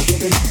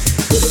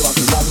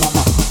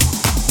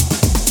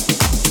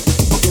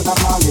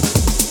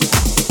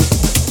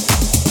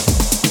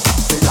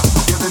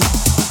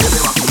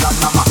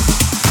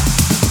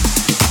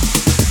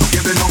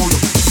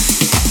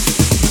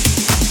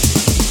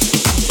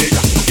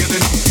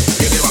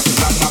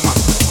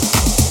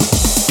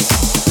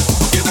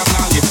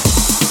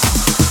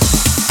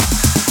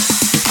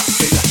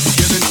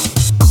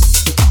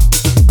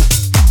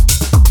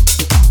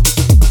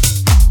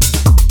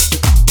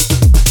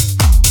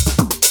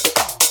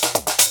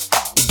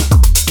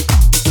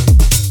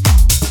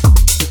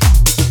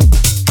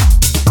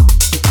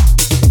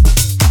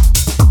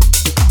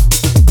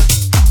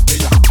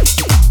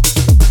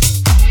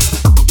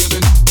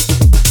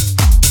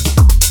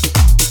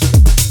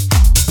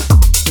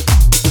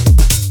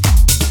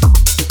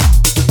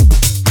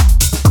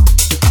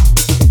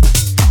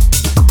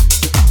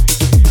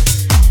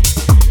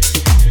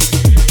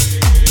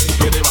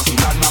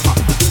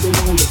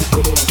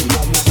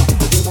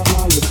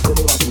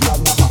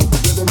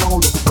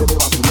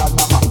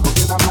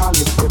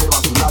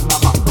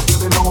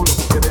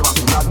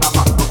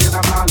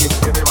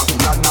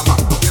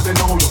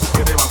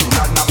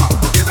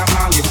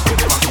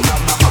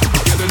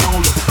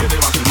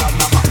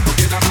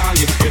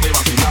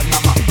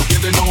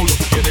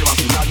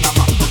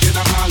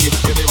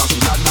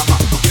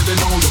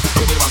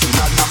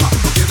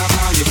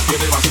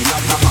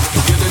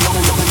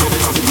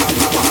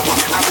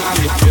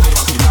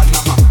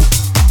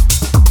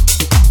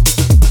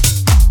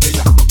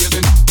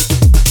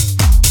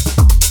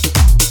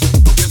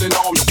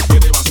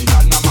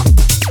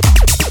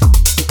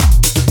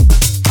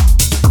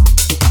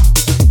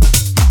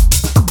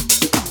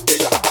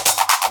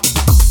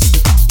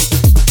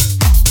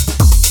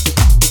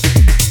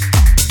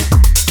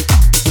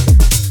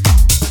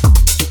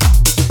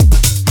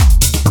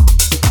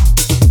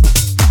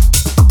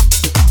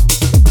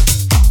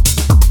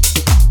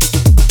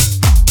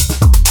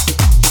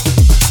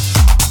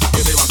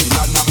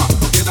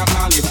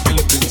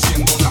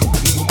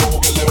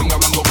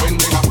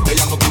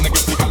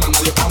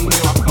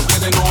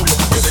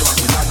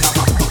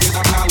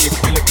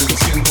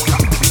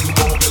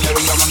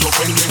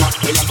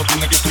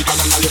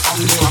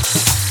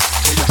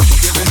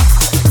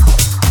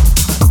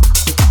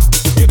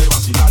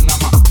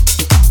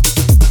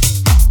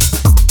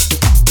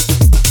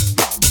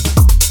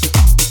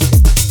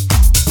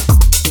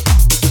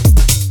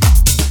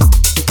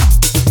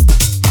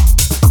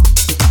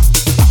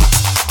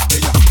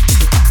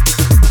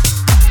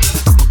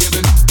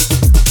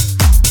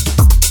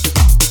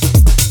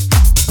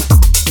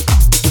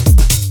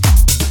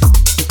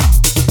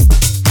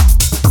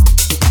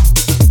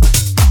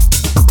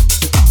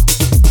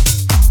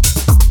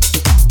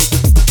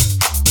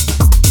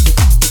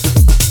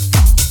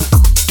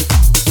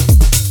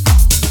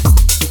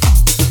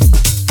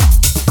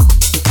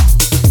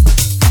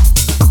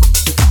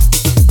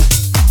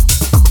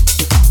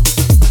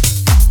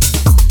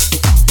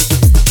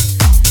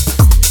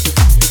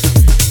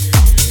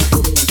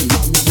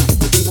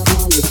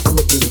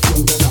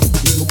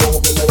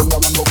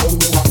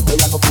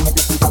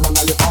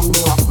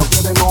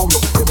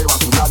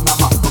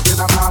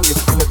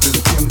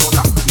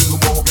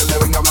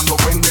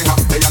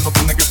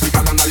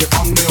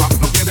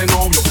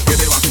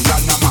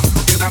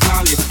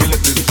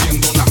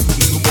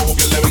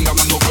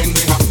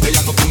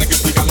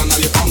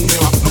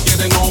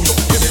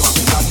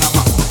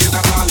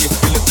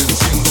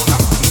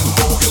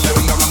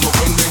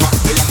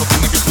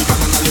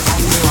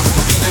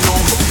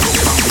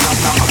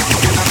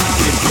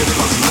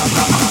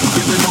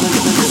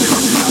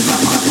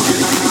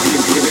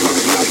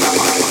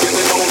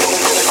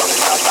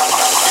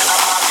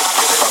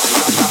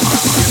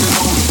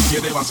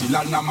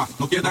 más,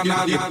 no queda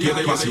nadie,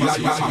 quiere vacilar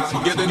nada más,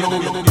 no quiere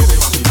novio, quiere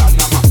vacilar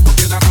nada más, no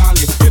queda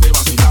nadie, quiere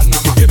vacilar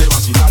nada más, quiere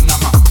vacilar nada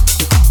más.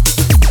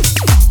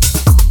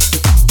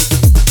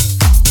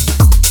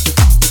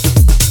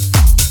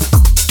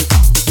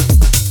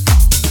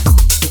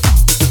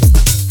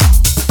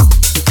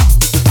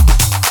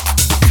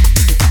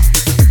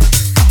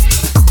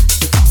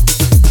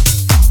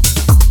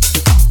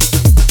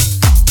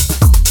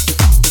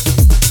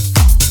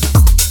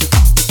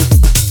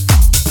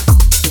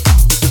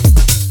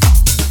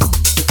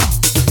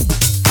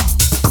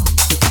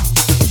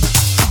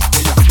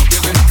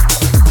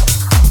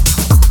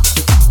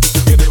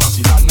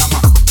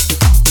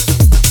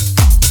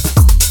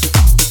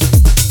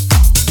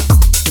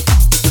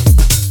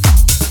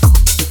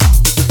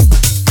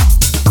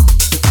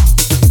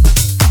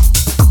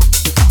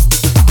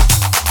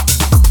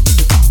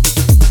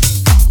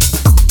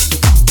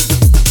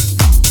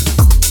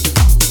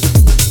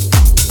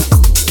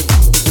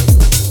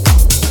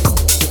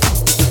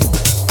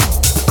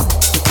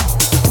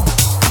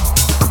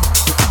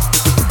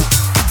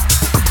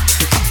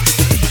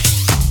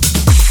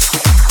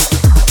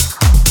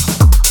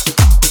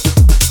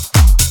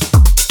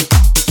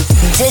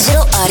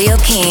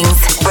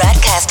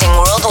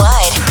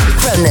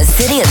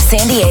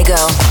 San Diego,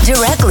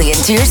 directly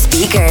into your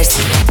speakers.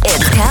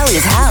 It's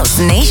Cali's House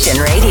Nation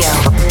Radio.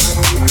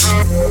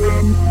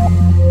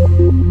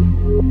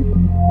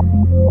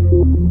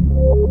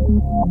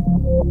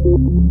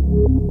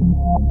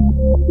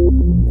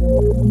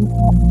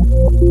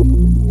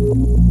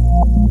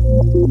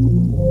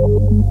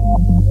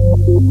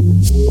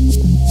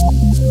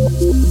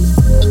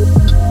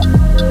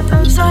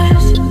 Those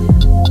eyes,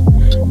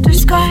 the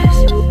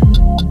skies,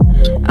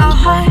 are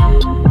high.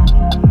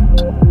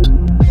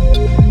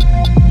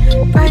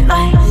 Bright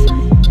lights,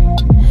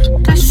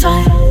 the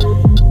sun,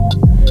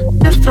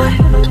 the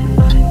fire.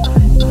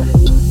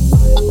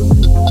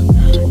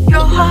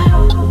 Your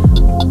heart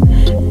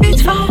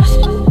beats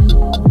fast,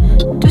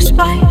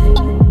 despite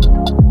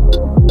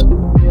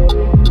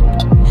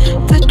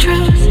the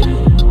truth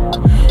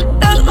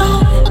that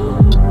love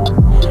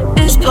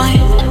is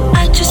blind.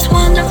 I just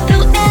wanna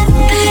feel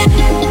anything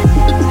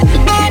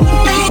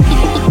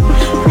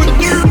with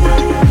you,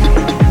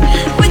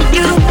 with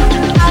you.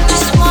 I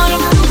just wanna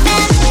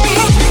feel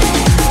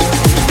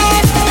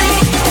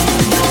anything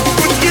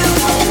with you,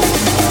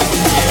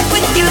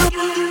 with you.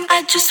 I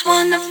just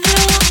wanna feel.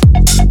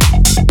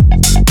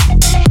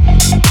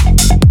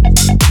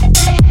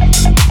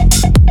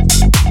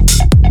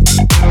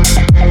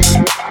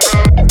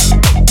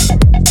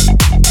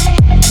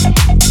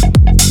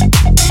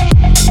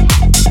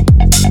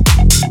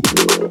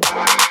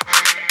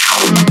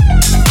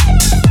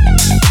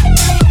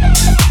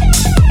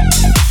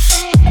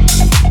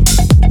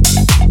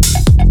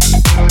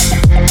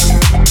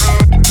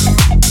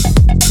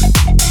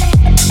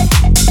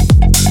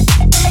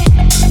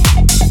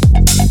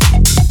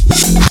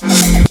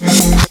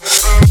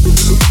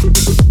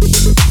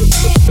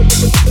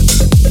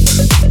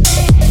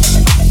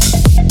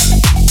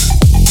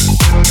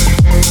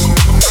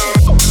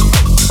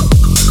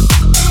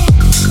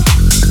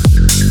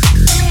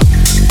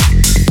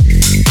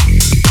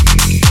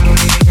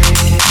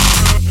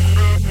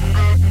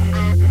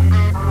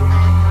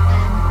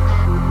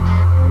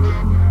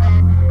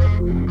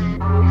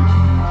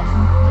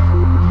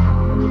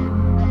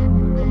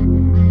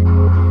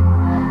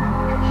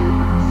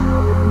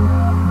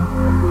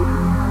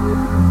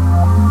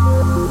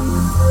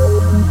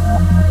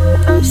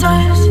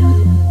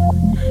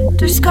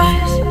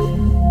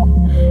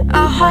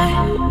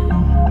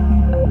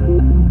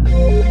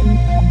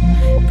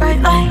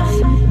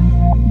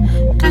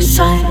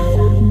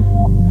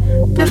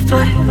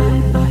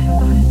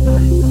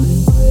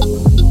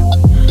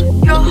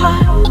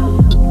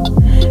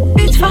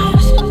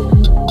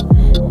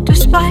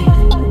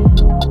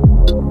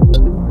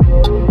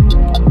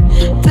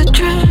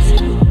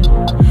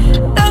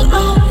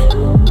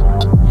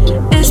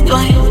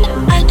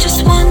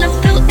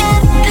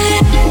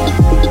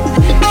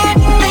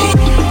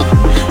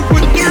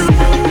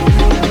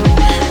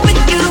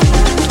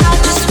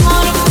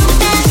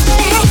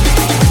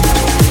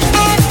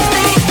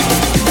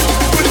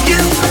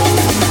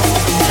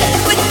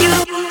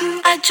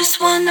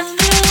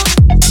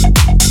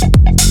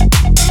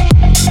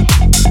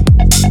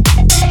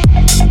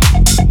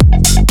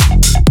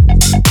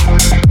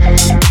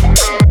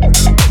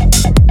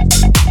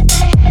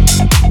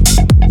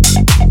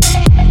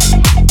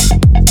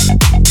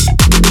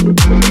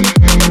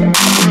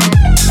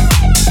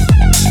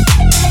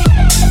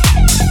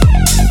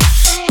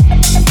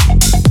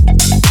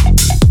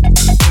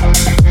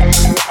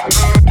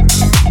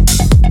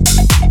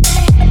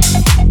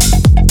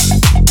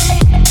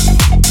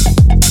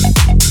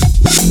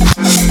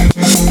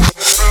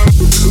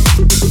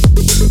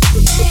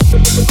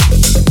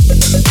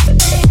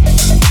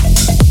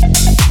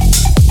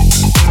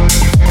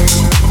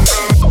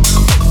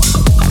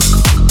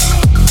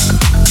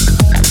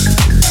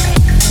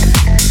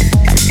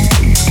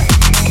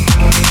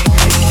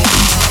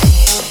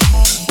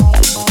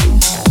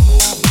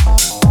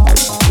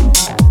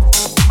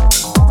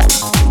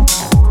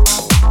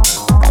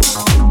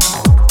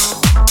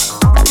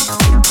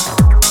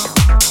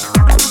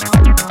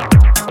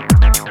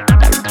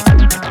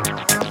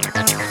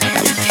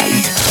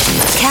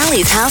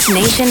 House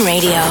Nation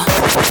Radio.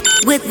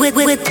 With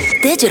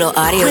Digital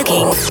Audio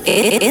Kings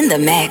in the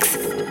mix.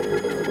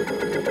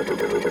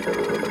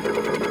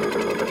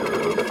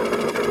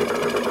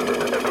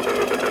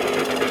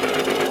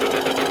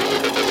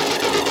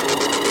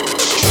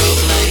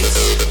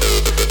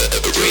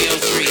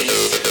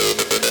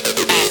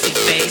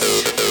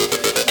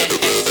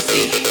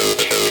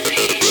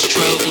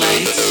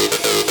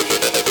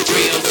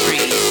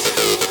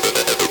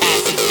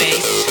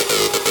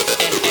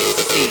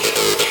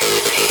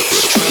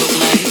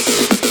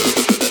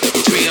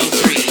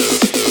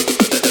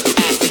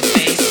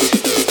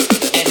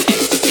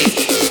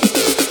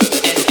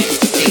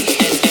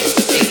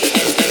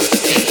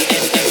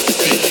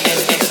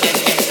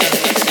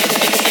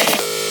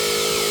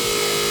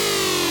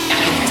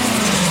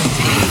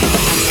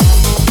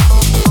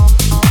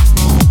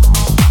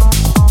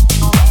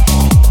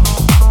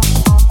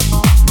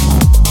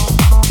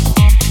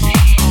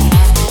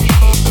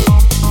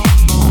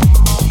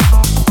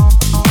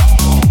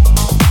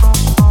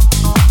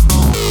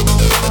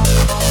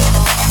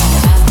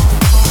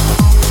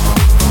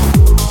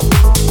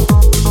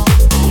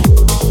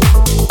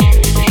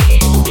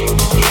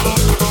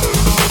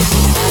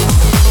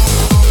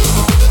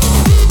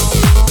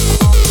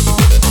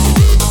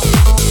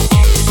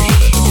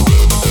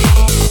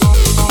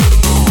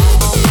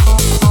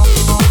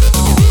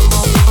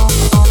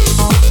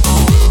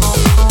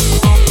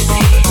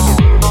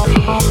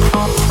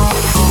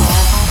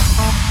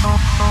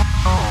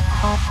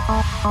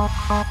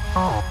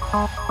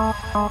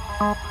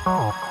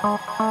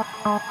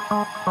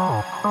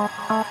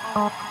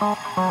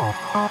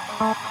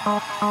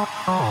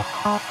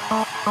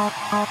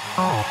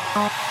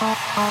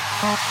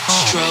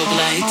 Strobe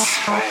lights,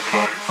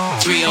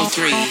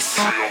 303s,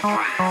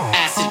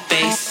 acid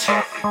bass,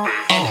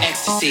 and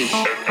ecstasy.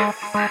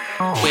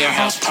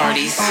 Warehouse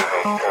parties,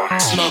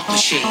 smoke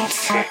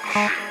machines,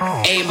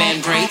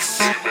 amen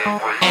breaks,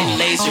 and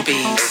laser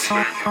beams.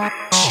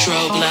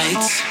 Strobe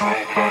lights,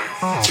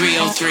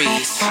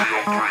 303s,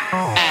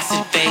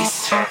 acid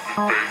bass,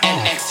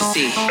 and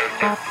ecstasy.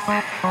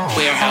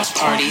 Warehouse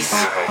parties,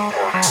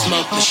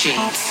 smoke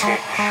machines,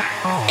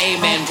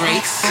 amen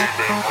breaks,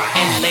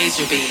 and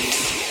laser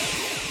beams.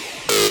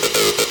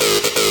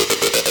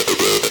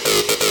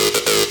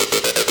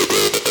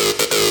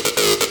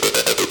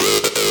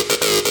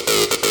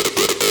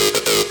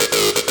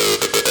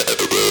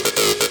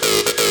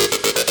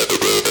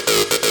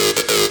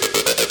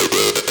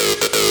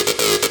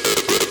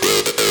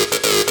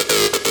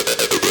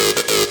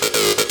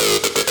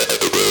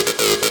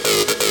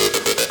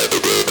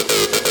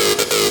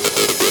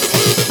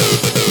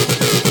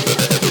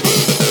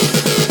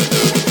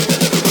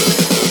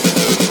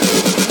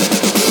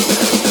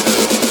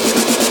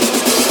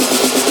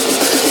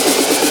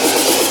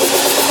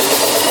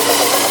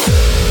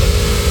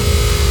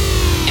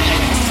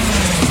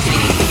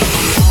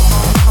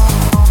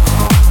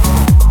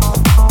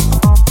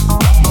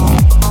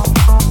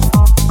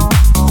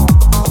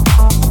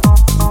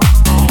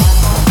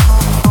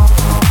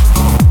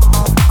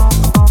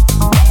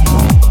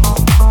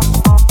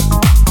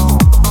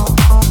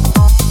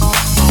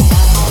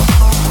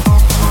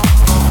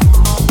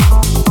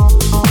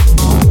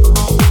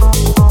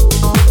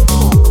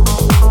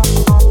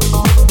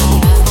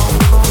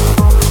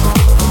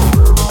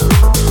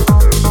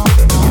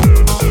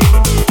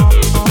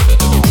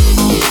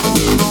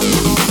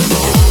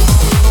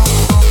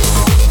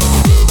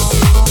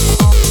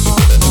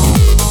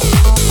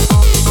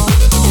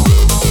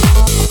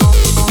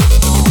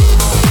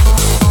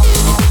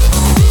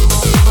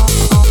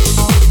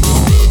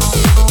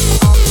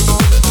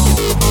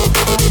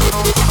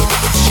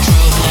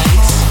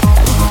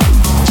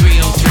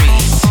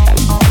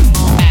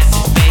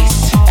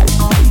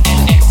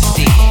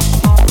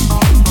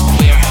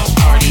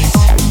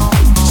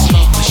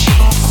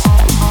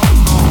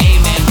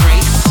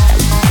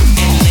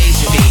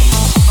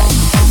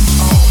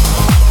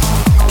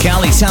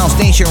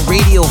 HouseNation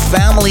Radio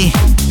family.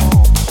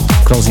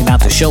 Closing out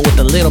the show with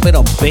a little bit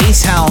of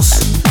bass house.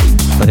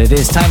 But it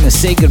is time to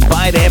say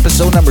goodbye to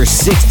episode number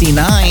 69.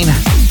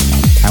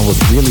 I was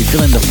really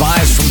feeling the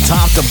vibes from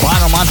top to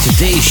bottom on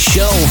today's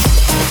show.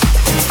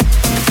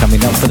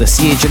 Coming up for the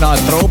CHNR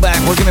Throwback,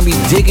 we're going to be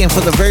digging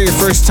for the very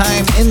first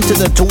time into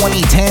the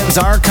 2010s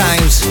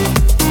archives.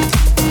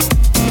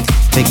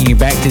 Taking you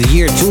back to the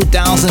year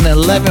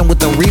 2011 with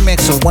the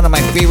remix of one of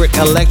my favorite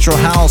Electro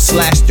House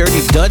 /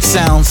 Dirty Dutch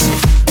sounds.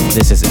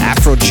 This is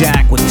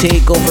Afrojack with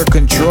Takeover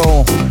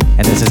Control,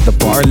 and this is the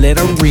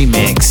Barletta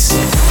remix.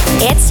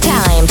 It's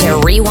time to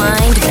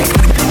rewind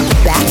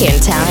back in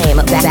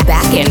time,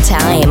 back in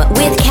time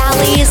with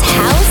Cali's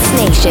House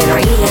Nation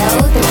Radio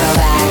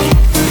Throwback.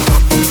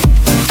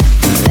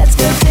 Let's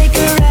go take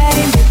a ride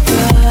in the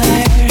car.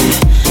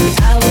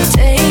 I will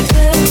take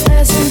the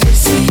passenger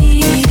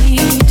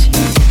seat.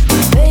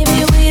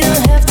 Baby, we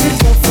don't have to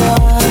go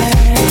far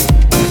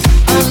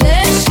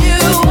unless you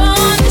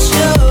want to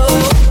show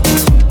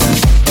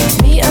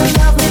me a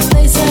lovely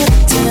place out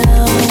of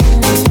town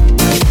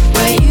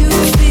where you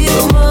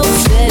feel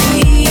most at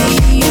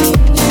ease.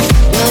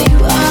 Well, you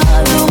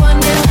are the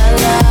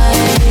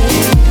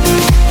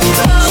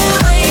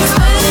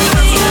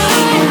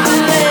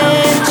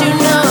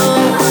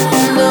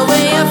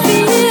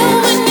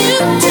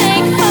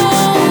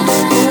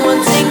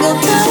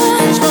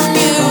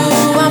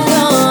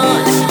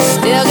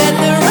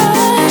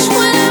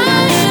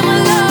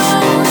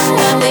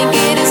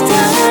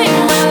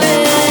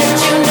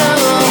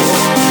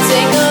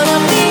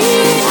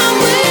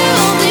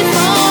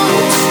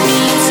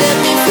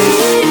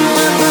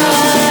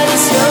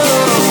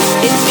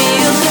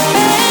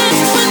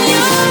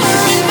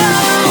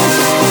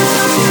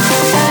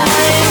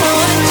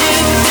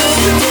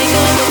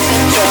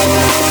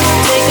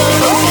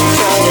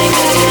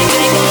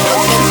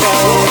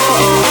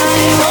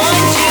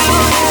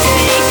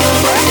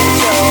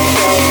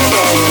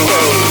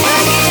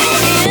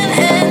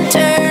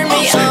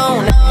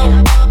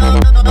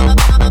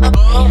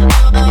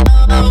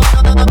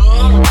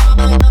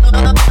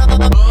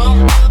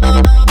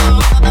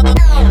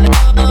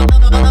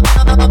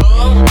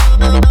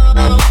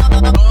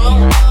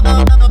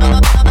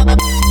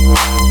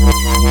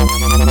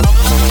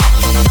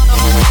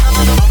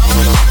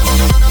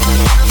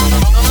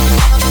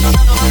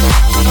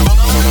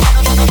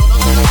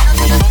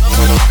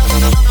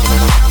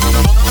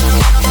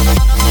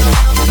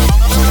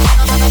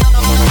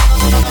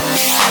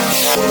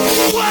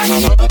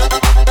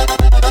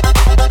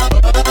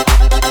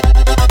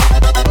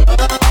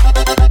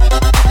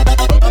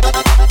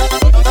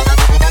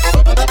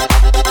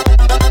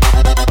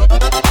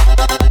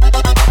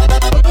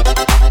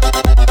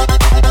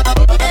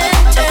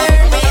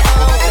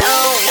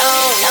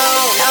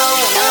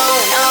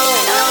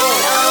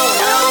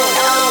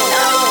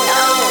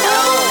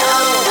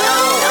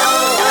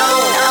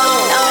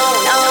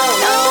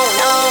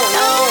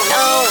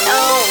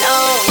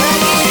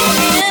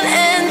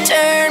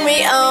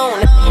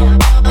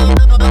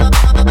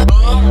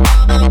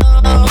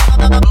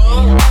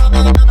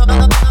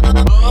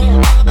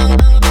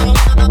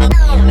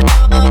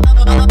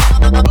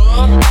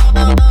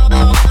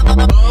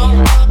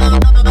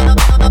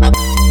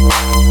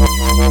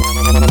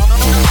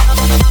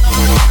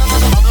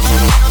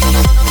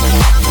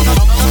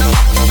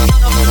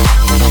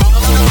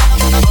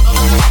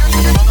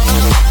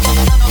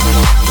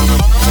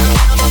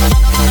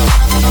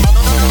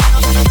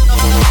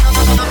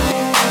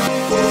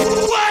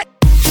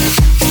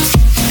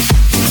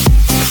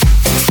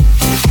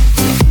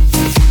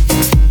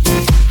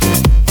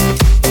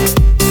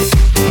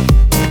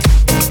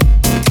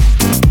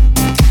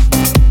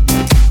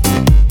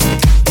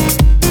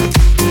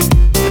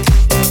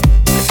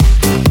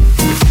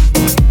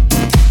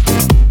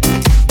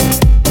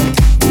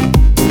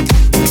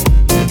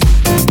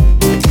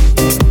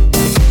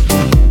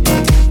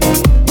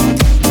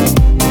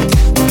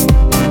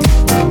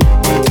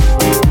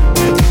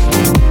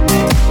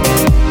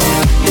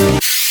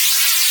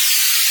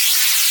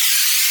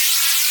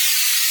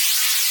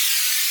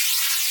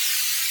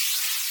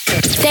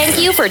Thank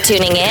you for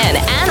tuning in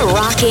and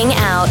rocking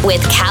out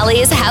with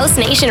Cali's House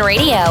Nation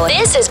Radio.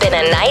 This has been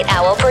a Night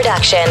Owl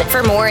production.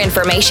 For more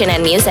information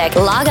and music,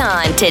 log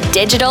on to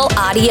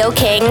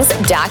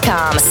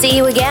digitalaudiokings.com. See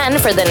you again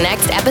for the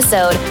next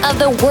episode of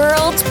the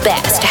world's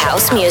best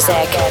house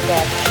music.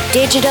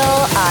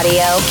 Digital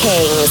Audio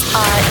Kings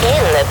are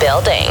in the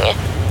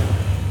building.